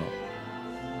Presbyterian hymnal.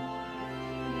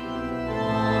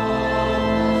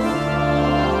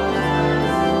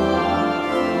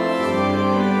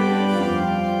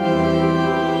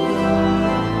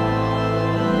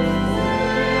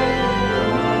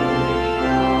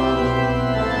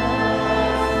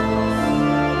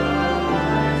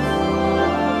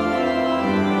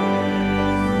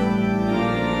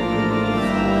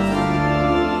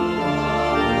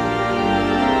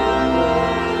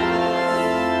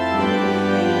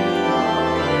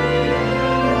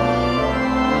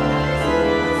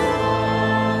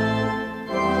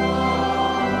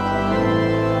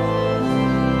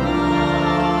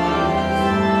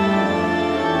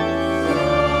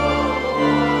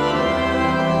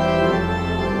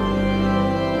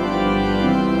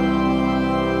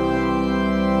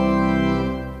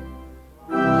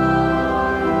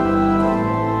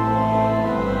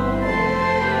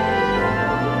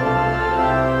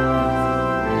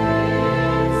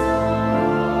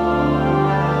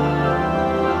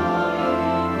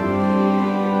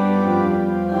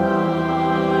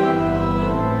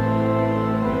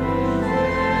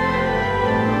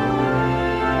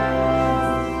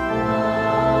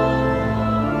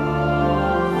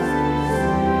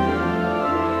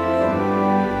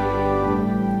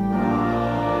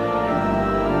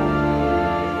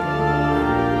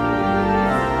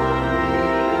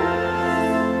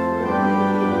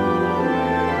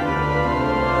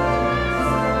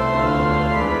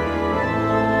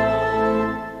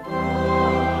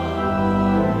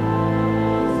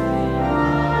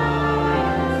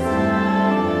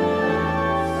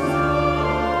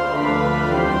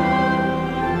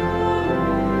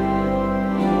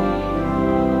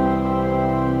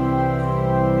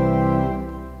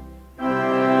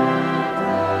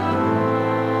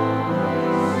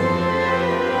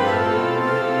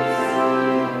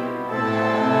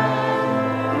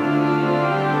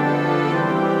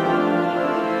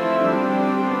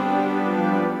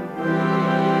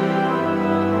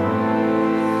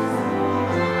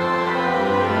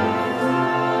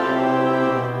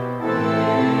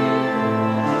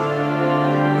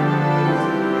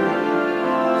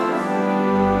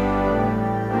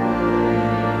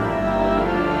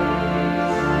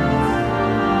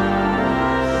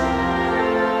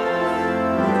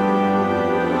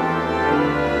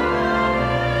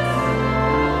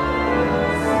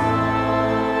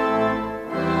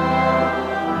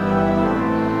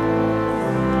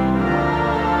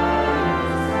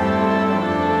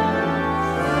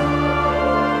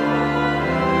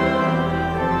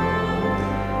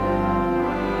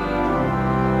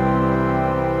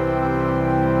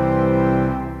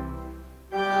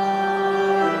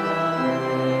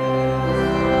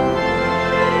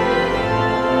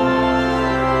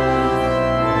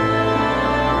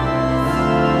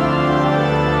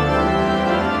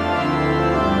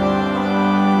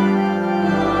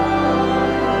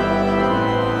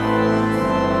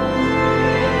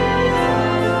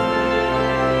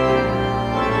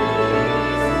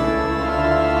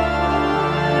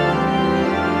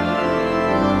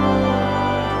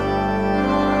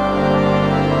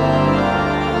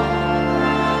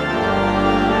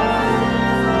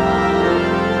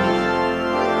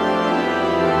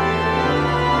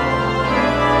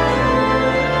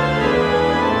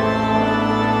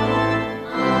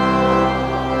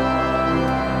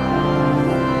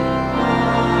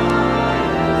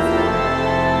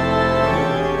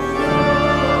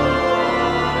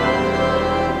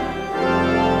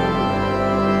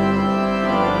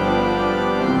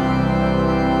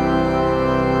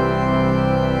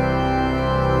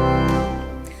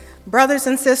 Brothers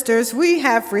and sisters, we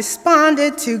have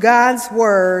responded to God's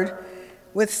word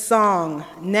with song.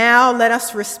 Now let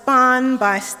us respond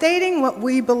by stating what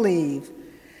we believe,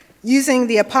 using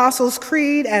the Apostles'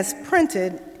 Creed as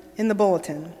printed in the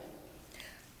bulletin.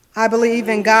 I believe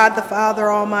in God the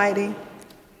Father Almighty,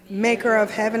 maker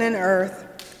of heaven and earth,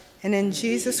 and in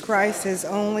Jesus Christ, his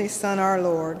only Son, our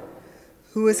Lord,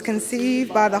 who was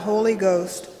conceived by the Holy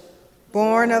Ghost,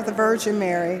 born of the Virgin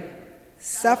Mary,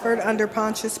 suffered under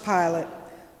Pontius Pilate,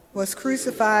 was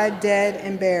crucified, dead,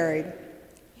 and buried.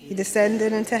 He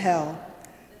descended into hell.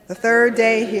 The third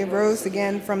day he arose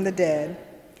again from the dead.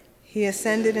 He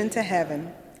ascended into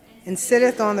heaven, and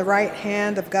sitteth on the right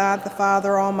hand of God the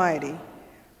Father Almighty.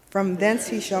 From thence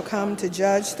he shall come to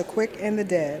judge the quick and the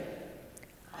dead.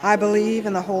 I believe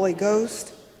in the Holy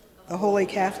Ghost, the Holy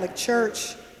Catholic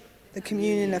Church, the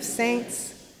communion of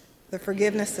saints, the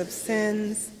forgiveness of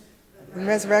sins, the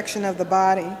resurrection of the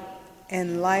body,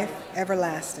 and life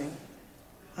everlasting.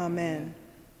 Amen.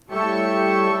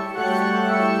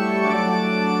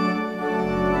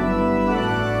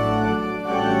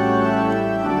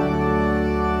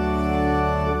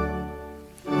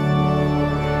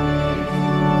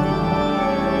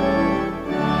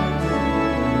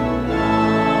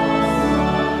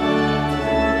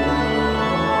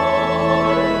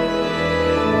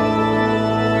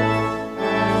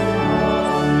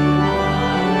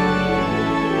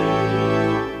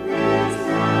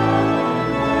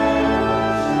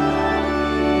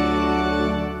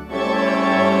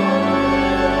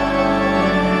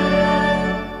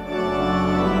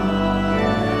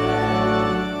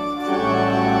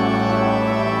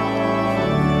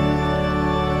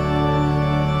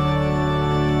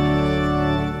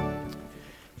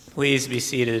 Please be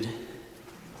seated.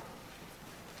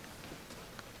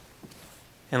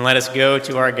 And let us go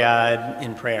to our God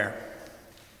in prayer.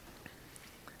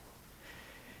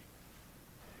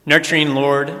 Nurturing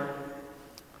Lord,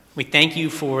 we thank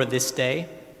you for this day.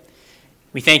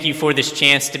 We thank you for this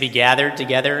chance to be gathered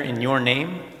together in your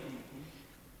name.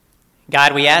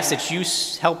 God, we ask that you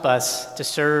help us to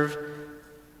serve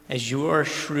as your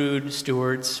shrewd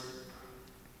stewards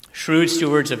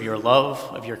of your love,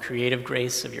 of your creative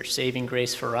grace, of your saving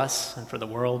grace for us and for the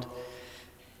world.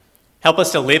 Help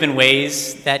us to live in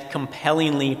ways that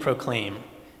compellingly proclaim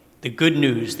the good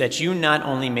news that you not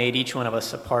only made each one of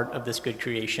us a part of this good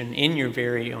creation in your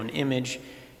very own image,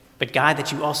 but God,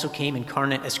 that you also came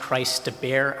incarnate as Christ to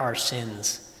bear our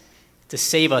sins, to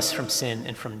save us from sin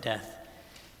and from death,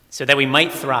 so that we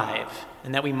might thrive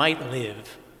and that we might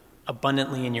live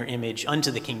abundantly in your image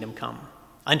unto the kingdom come,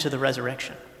 unto the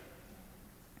resurrection.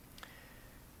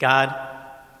 God,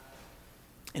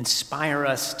 inspire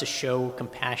us to show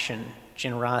compassion,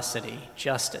 generosity,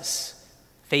 justice,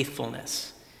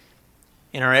 faithfulness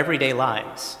in our everyday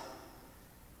lives.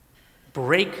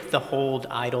 Break the hold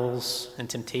idols and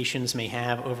temptations may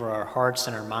have over our hearts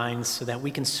and our minds so that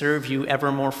we can serve you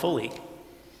ever more fully.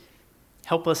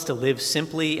 Help us to live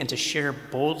simply and to share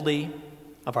boldly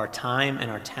of our time and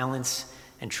our talents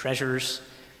and treasures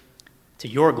to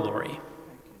your glory.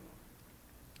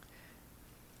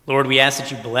 Lord, we ask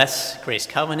that you bless Grace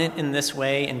Covenant in this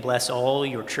way and bless all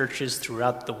your churches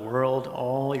throughout the world,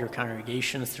 all your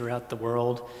congregations throughout the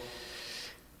world,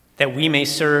 that we may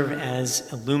serve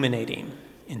as illuminating,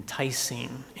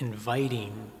 enticing,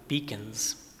 inviting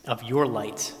beacons of your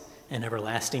light and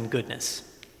everlasting goodness.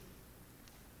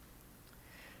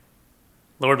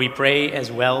 Lord, we pray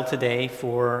as well today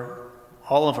for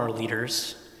all of our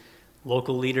leaders,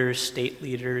 local leaders, state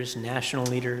leaders, national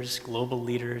leaders, global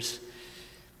leaders,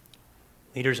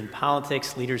 leaders in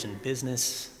politics, leaders in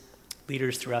business,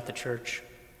 leaders throughout the church.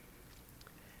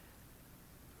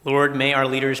 Lord, may our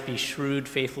leaders be shrewd,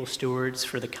 faithful stewards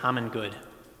for the common good.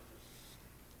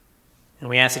 And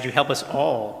we ask that you help us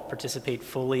all participate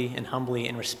fully and humbly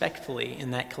and respectfully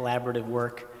in that collaborative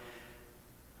work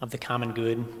of the common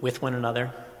good with one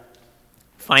another,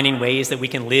 finding ways that we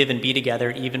can live and be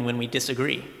together even when we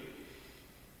disagree.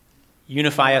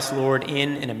 Unify us, Lord,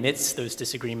 in and amidst those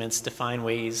disagreements to find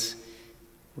ways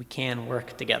we can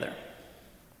work together.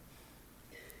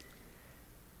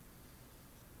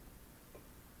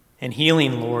 And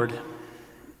healing, Lord,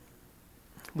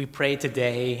 we pray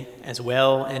today as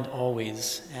well and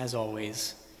always, as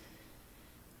always,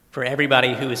 for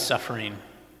everybody who is suffering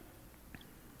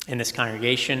in this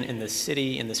congregation, in this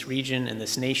city, in this region, in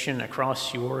this nation,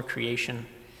 across your creation.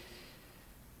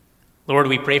 Lord,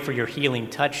 we pray for your healing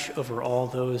touch over all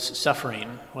those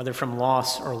suffering, whether from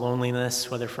loss or loneliness,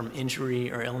 whether from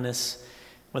injury or illness,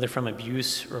 whether from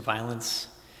abuse or violence,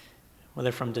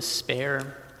 whether from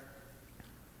despair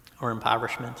or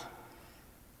impoverishment.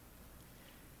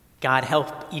 God,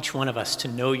 help each one of us to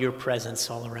know your presence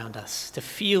all around us, to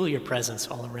feel your presence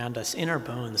all around us in our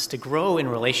bones, to grow in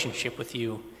relationship with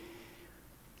you.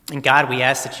 And God, we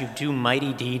ask that you do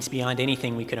mighty deeds beyond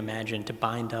anything we could imagine to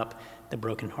bind up the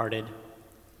brokenhearted,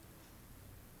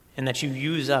 and that you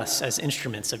use us as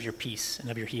instruments of your peace and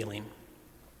of your healing.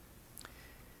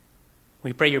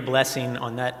 We pray your blessing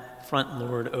on that front,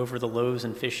 Lord, over the Loaves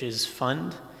and Fishes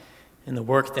Fund and the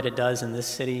work that it does in this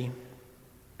city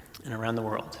and around the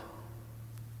world.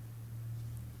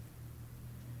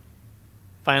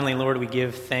 Finally, Lord, we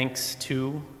give thanks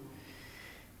to,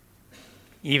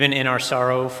 even in our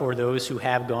sorrow, for those who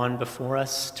have gone before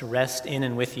us to rest in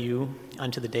and with you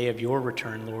unto the day of your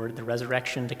return, Lord, the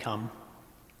resurrection to come,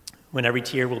 when every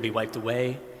tear will be wiped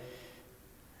away,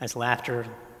 as laughter,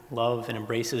 love, and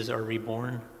embraces are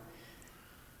reborn.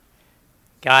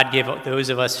 God, give those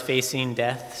of us facing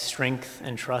death strength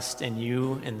and trust in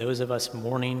you, and those of us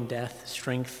mourning death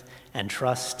strength and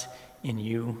trust in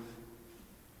you.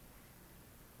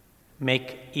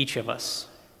 Make each of us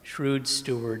shrewd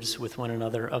stewards with one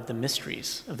another of the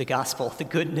mysteries of the gospel, the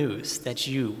good news that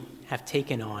you have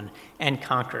taken on and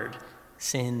conquered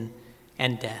sin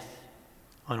and death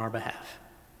on our behalf.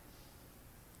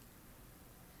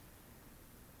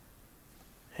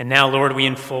 And now, Lord, we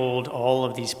unfold all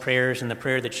of these prayers in the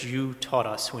prayer that you taught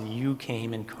us when you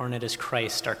came incarnate as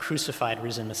Christ, our crucified,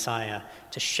 risen Messiah,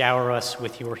 to shower us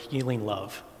with your healing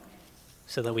love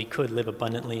so that we could live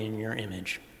abundantly in your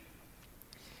image.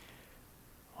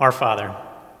 Our Father,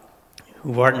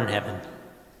 who art in heaven,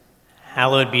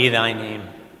 hallowed be thy name.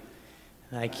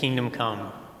 Thy kingdom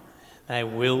come, thy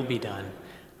will be done,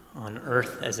 on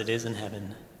earth as it is in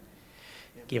heaven.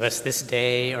 Give us this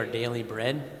day our daily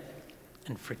bread,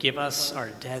 and forgive us our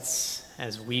debts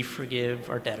as we forgive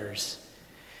our debtors.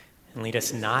 And lead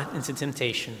us not into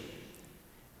temptation,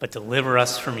 but deliver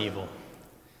us from evil.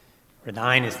 For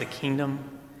thine is the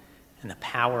kingdom, and the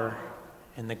power,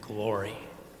 and the glory,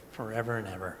 forever and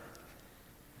ever.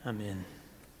 Amen.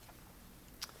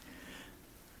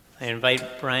 I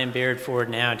invite Brian Baird forward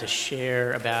now to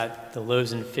share about the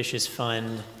Loaves and Fishes Fund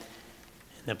and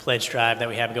the pledge drive that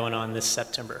we have going on this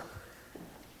September.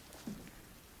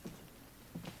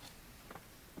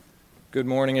 Good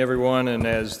morning, everyone, and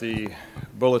as the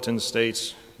bulletin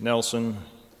states, Nelson,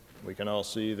 we can all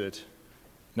see that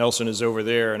Nelson is over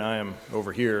there and I am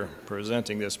over here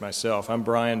presenting this myself. I'm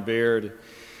Brian Baird,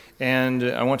 and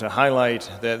I want to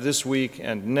highlight that this week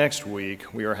and next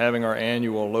week we are having our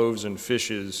annual Loaves and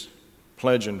Fishes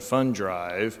Pledge and Fund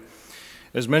Drive.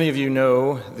 As many of you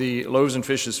know, the Loaves and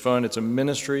Fishes Fund, it's a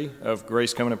ministry of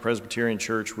Grace Covenant Presbyterian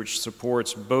Church which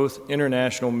supports both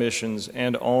international missions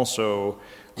and also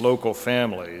local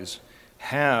families.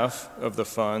 Half of the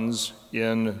funds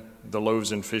in the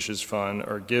Loaves and Fishes Fund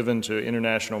are given to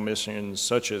international missions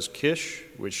such as Kish,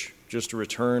 which just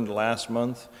returned last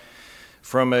month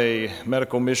from a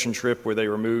medical mission trip where they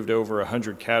removed over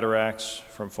 100 cataracts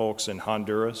from folks in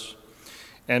Honduras,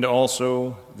 and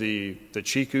also the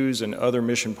Chikus and other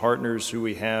mission partners who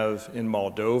we have in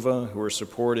Moldova who are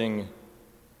supporting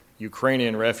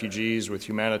Ukrainian refugees with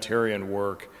humanitarian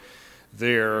work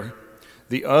there.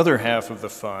 The other half of the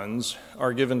funds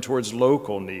are given towards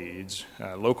local needs,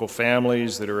 local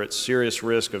families that are at serious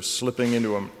risk of slipping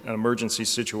into an emergency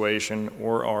situation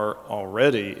or are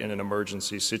already in an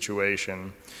emergency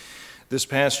situation. This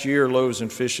past year, Loaves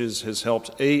and Fishes has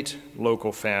helped 8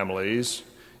 local families.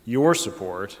 Your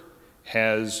support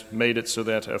has made it so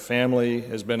that a family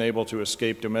has been able to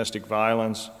escape domestic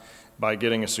violence by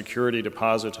getting a security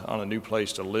deposit on a new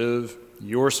place to live.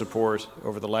 Your support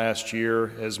over the last year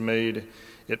has made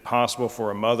it possible for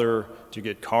a mother to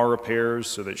get car repairs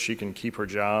so that she can keep her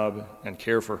job and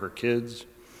care for her kids.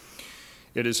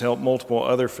 It has helped multiple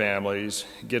other families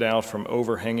get out from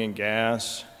overhanging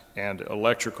gas and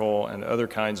electrical and other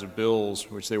kinds of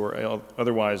bills which they were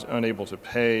otherwise unable to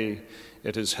pay.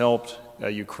 It has helped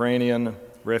a Ukrainian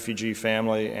refugee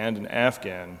family and an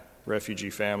Afghan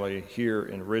refugee family here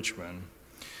in Richmond.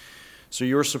 So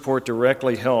your support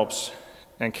directly helps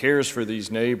and cares for these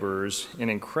neighbors in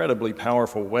incredibly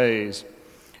powerful ways,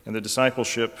 and the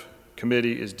Discipleship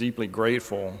Committee is deeply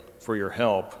grateful for your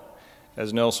help.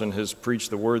 As Nelson has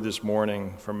preached the word this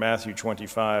morning from Matthew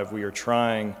 25, we are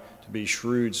trying to be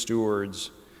shrewd stewards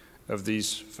of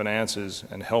these finances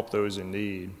and help those in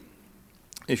need.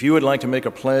 If you would like to make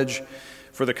a pledge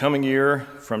for the coming year,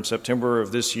 from September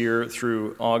of this year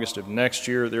through August of next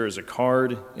year, there is a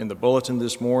card in the bulletin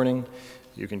this morning.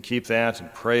 You can keep that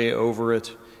and pray over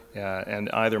it and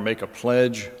either make a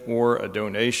pledge or a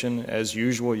donation. As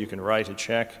usual, you can write a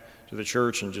check to the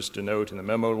church and just denote in the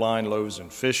memo line Loaves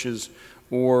and Fishes,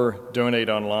 or donate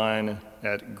online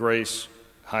at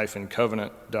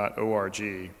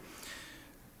grace-covenant.org.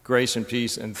 Grace and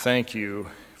peace, and thank you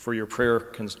for your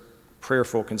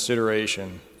prayerful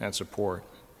consideration and support.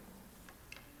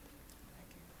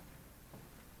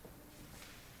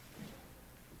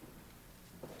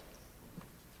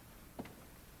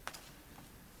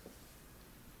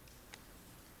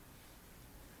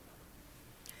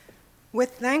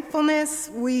 With thankfulness,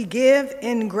 we give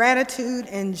in gratitude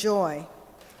and joy.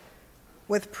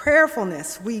 With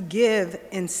prayerfulness, we give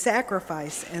in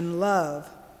sacrifice and love.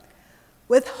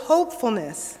 With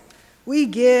hopefulness, we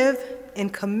give in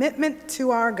commitment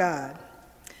to our God.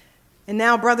 And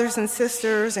now, brothers and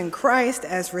sisters in Christ,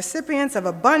 as recipients of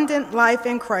abundant life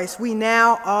in Christ, we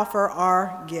now offer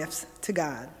our gifts to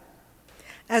God.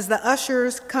 As the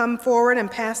ushers come forward and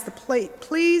pass the plate,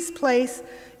 please place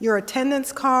your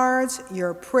attendance cards,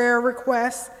 your prayer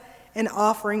requests, and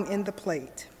offering in the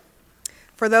plate.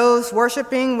 For those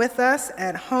worshiping with us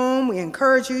at home, we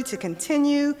encourage you to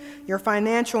continue your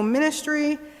financial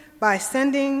ministry by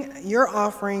sending your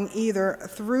offering either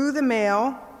through the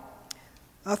mail,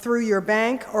 through your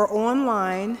bank, or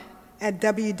online at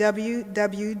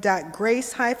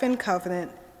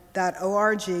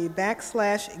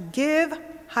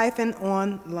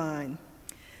www.grace-covenant.org/give-online.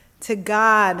 To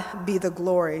God be the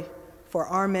glory for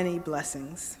our many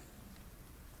blessings.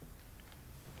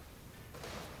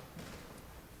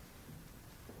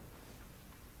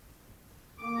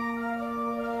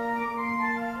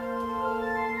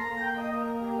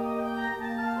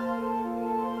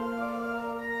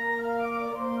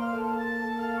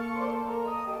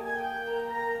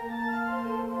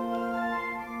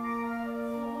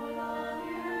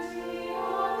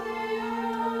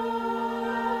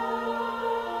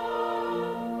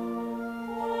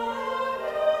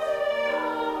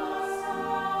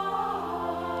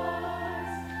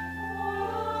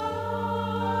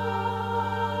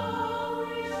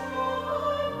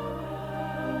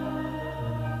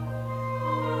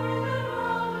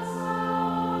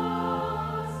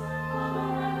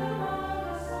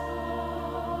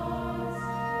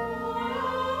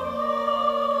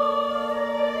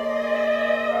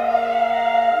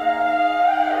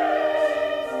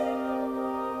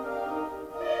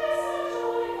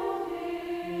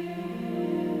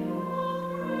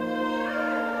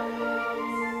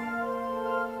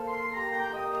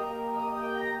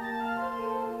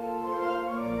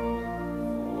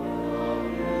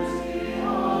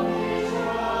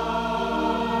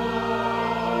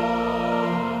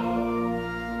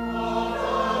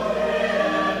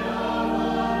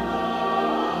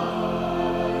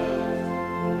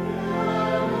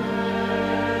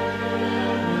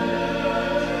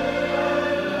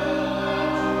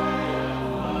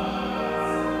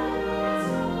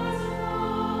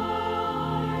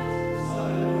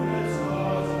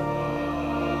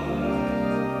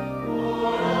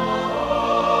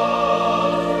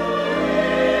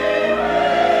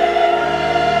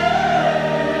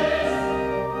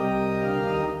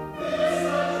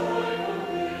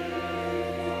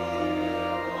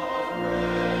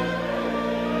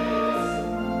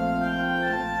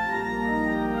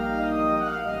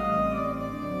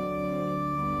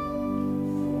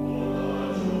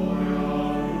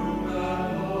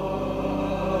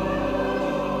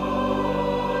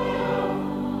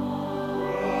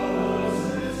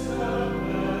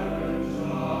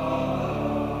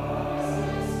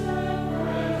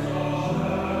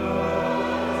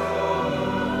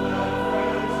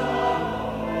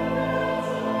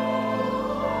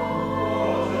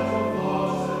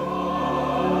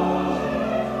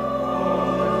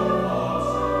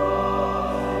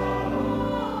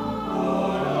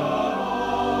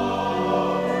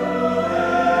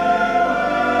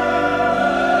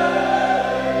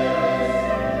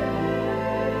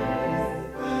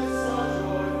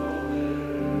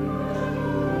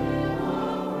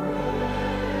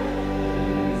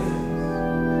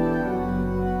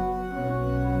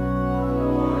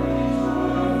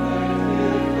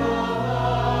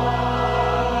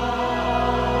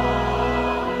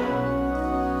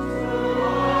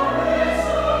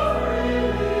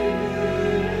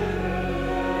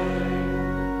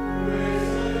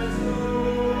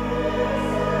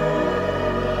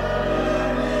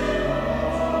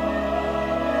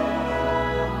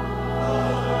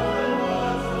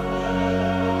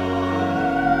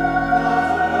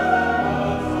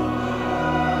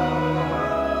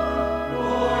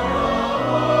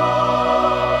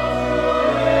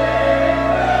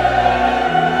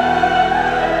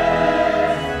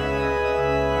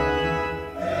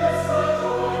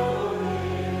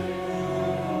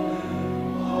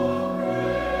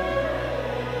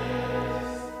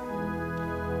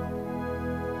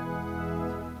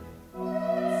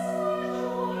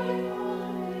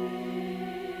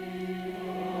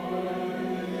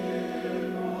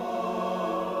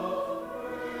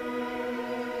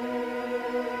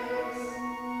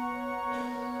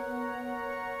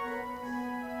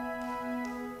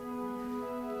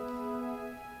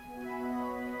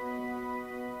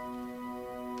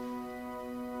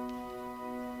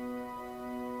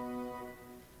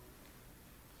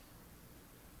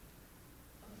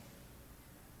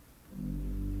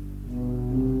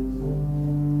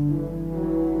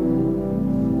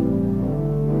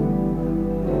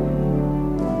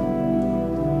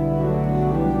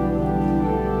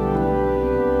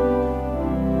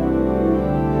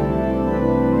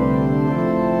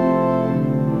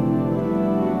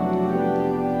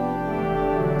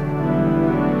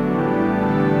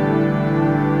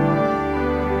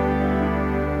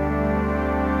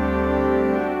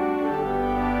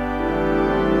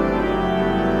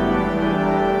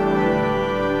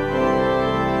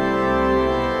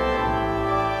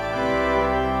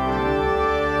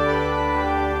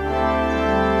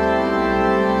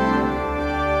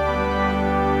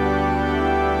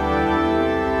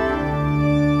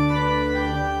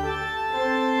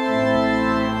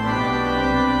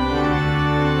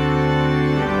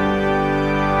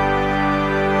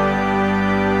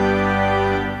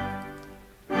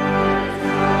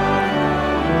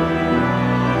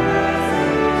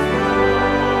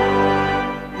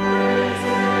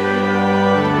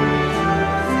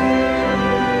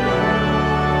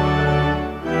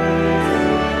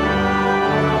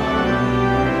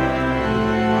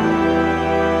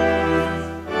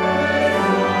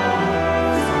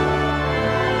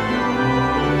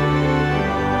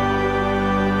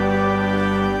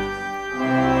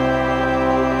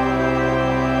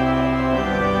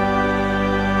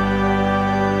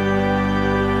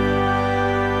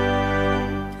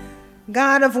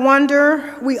 God of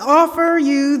wonder, we offer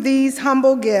you these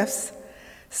humble gifts,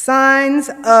 signs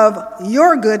of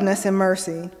your goodness and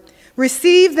mercy.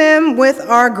 Receive them with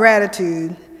our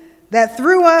gratitude, that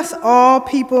through us all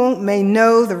people may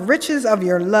know the riches of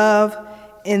your love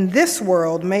in this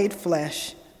world made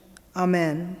flesh.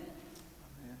 Amen.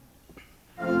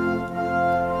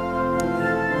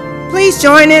 Please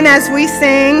join in as we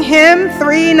sing hymn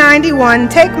 391,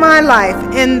 Take My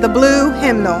Life, in the blue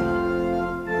hymnal.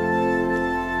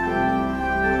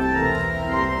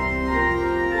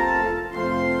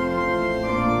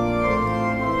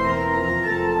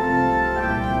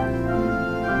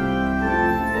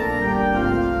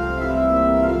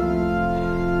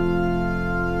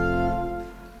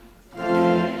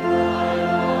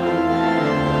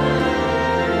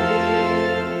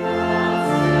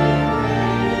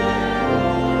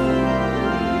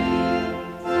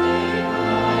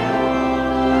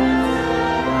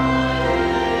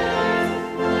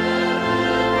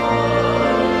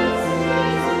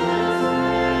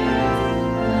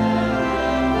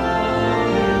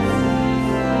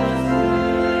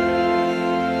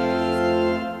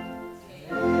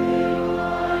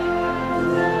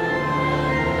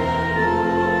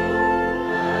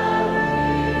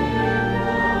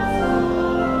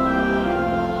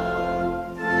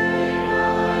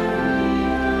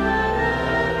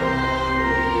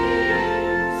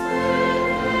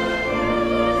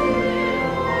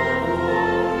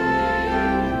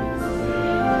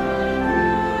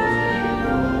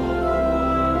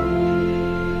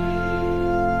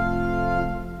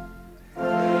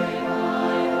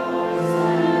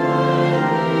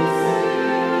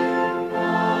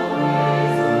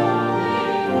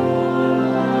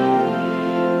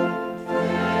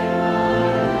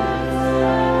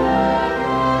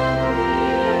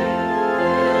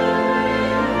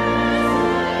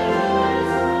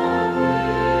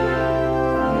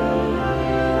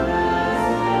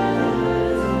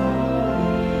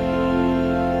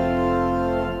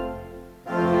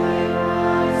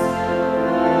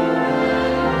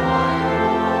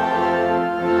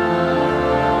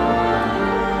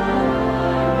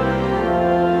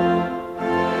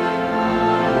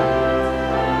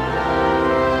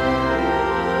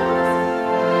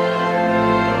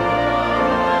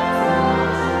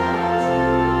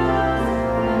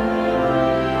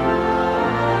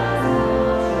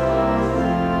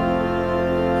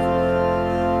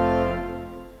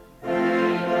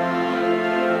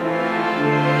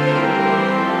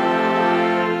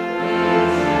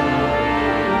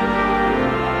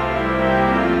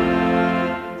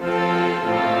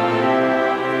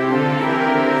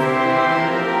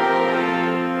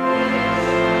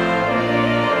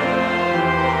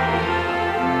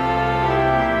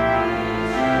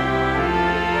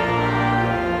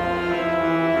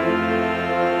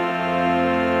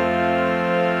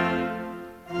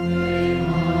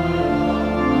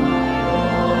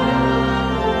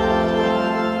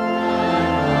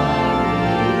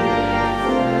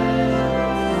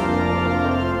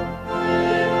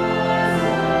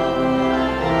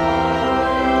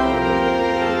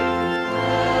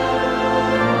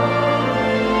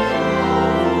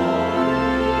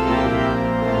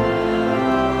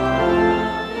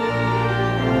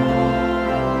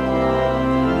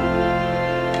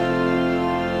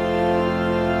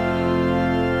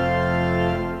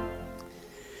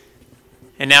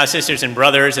 And now, sisters and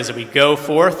brothers, as we go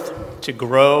forth to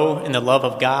grow in the love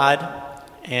of God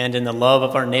and in the love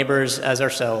of our neighbors as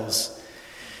ourselves,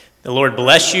 the Lord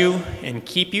bless you and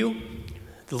keep you.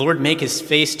 The Lord make his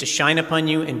face to shine upon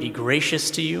you and be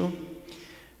gracious to you.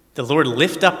 The Lord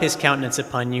lift up his countenance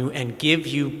upon you and give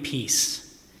you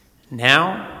peace,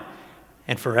 now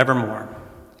and forevermore.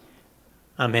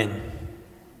 Amen.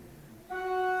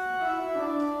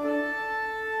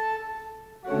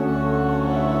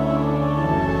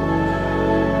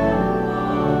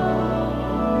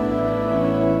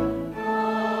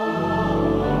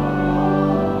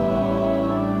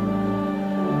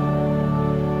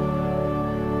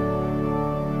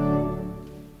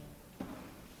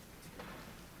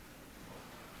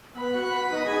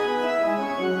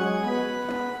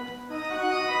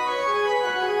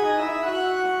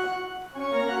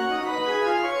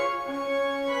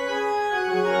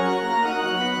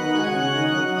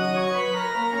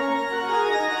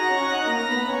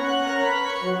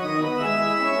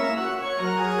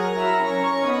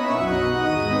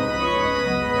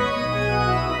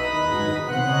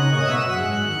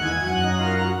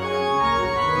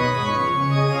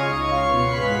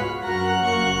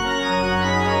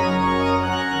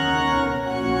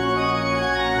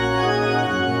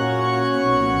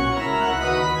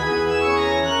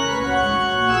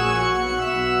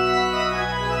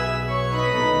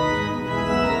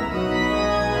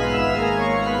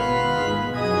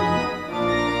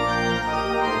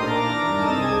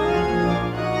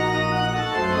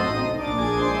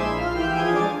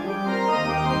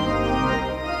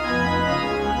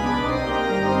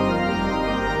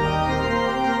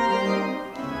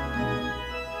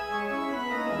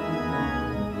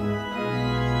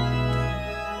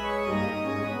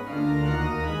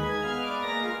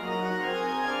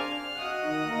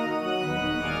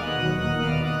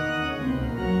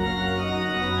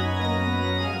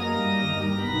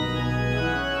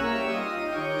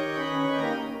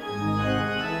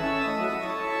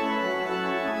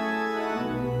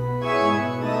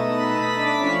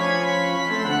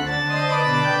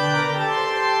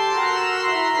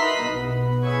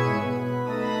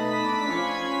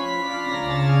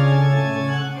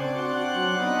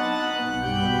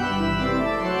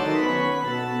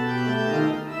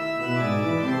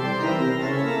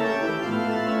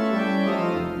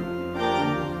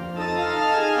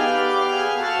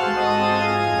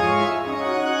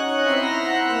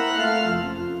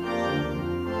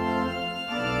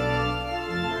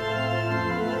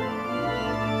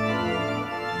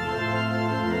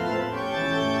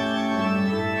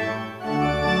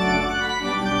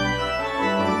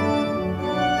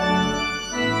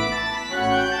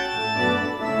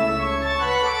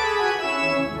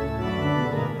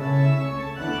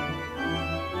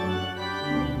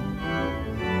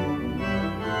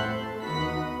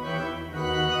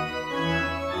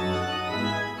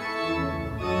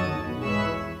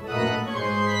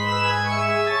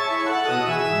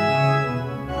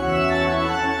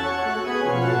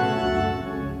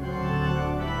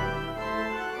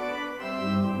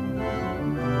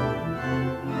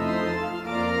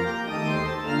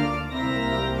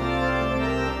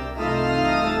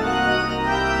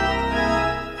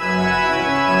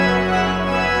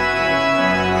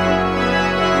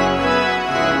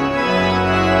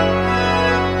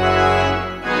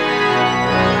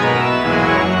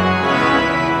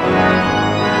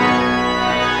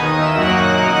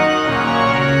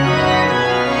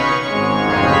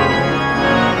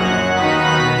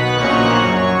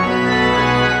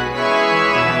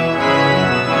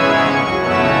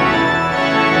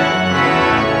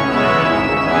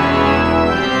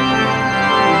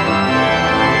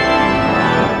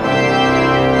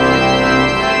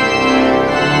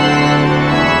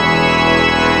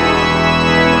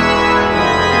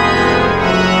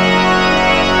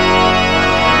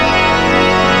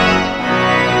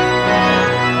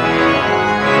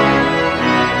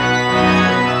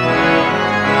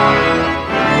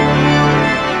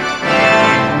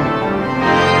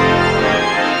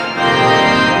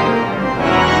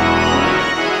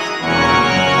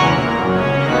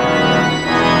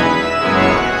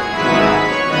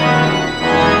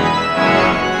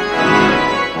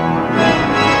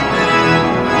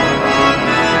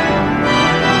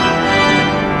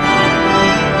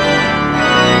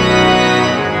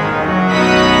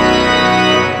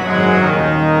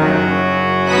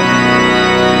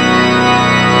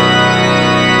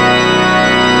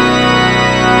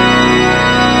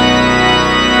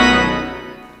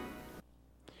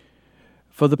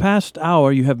 For the past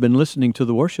hour, you have been listening to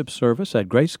the worship service at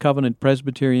Grace Covenant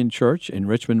Presbyterian Church in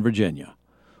Richmond, Virginia.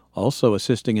 Also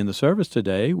assisting in the service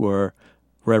today were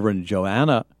Reverend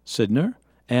Joanna Sidner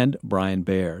and Brian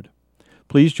Baird.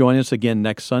 Please join us again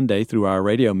next Sunday through our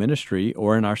radio ministry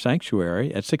or in our sanctuary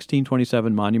at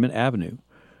 1627 Monument Avenue.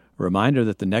 A reminder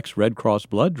that the next Red Cross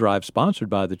Blood Drive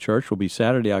sponsored by the church will be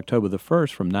Saturday, October the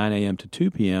 1st from 9 a.m. to 2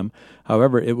 p.m.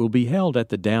 However, it will be held at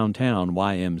the downtown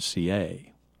YMCA.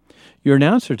 Your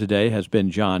announcer today has been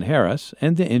John Harris,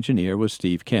 and the engineer was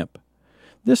Steve Kemp.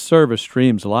 This service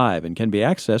streams live and can be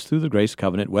accessed through the Grace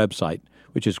Covenant website,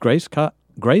 which is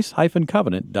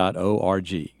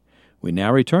grace-covenant.org. We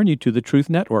now return you to the Truth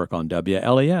Network on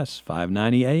WLES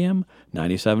 590 AM,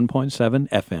 97.7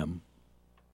 FM.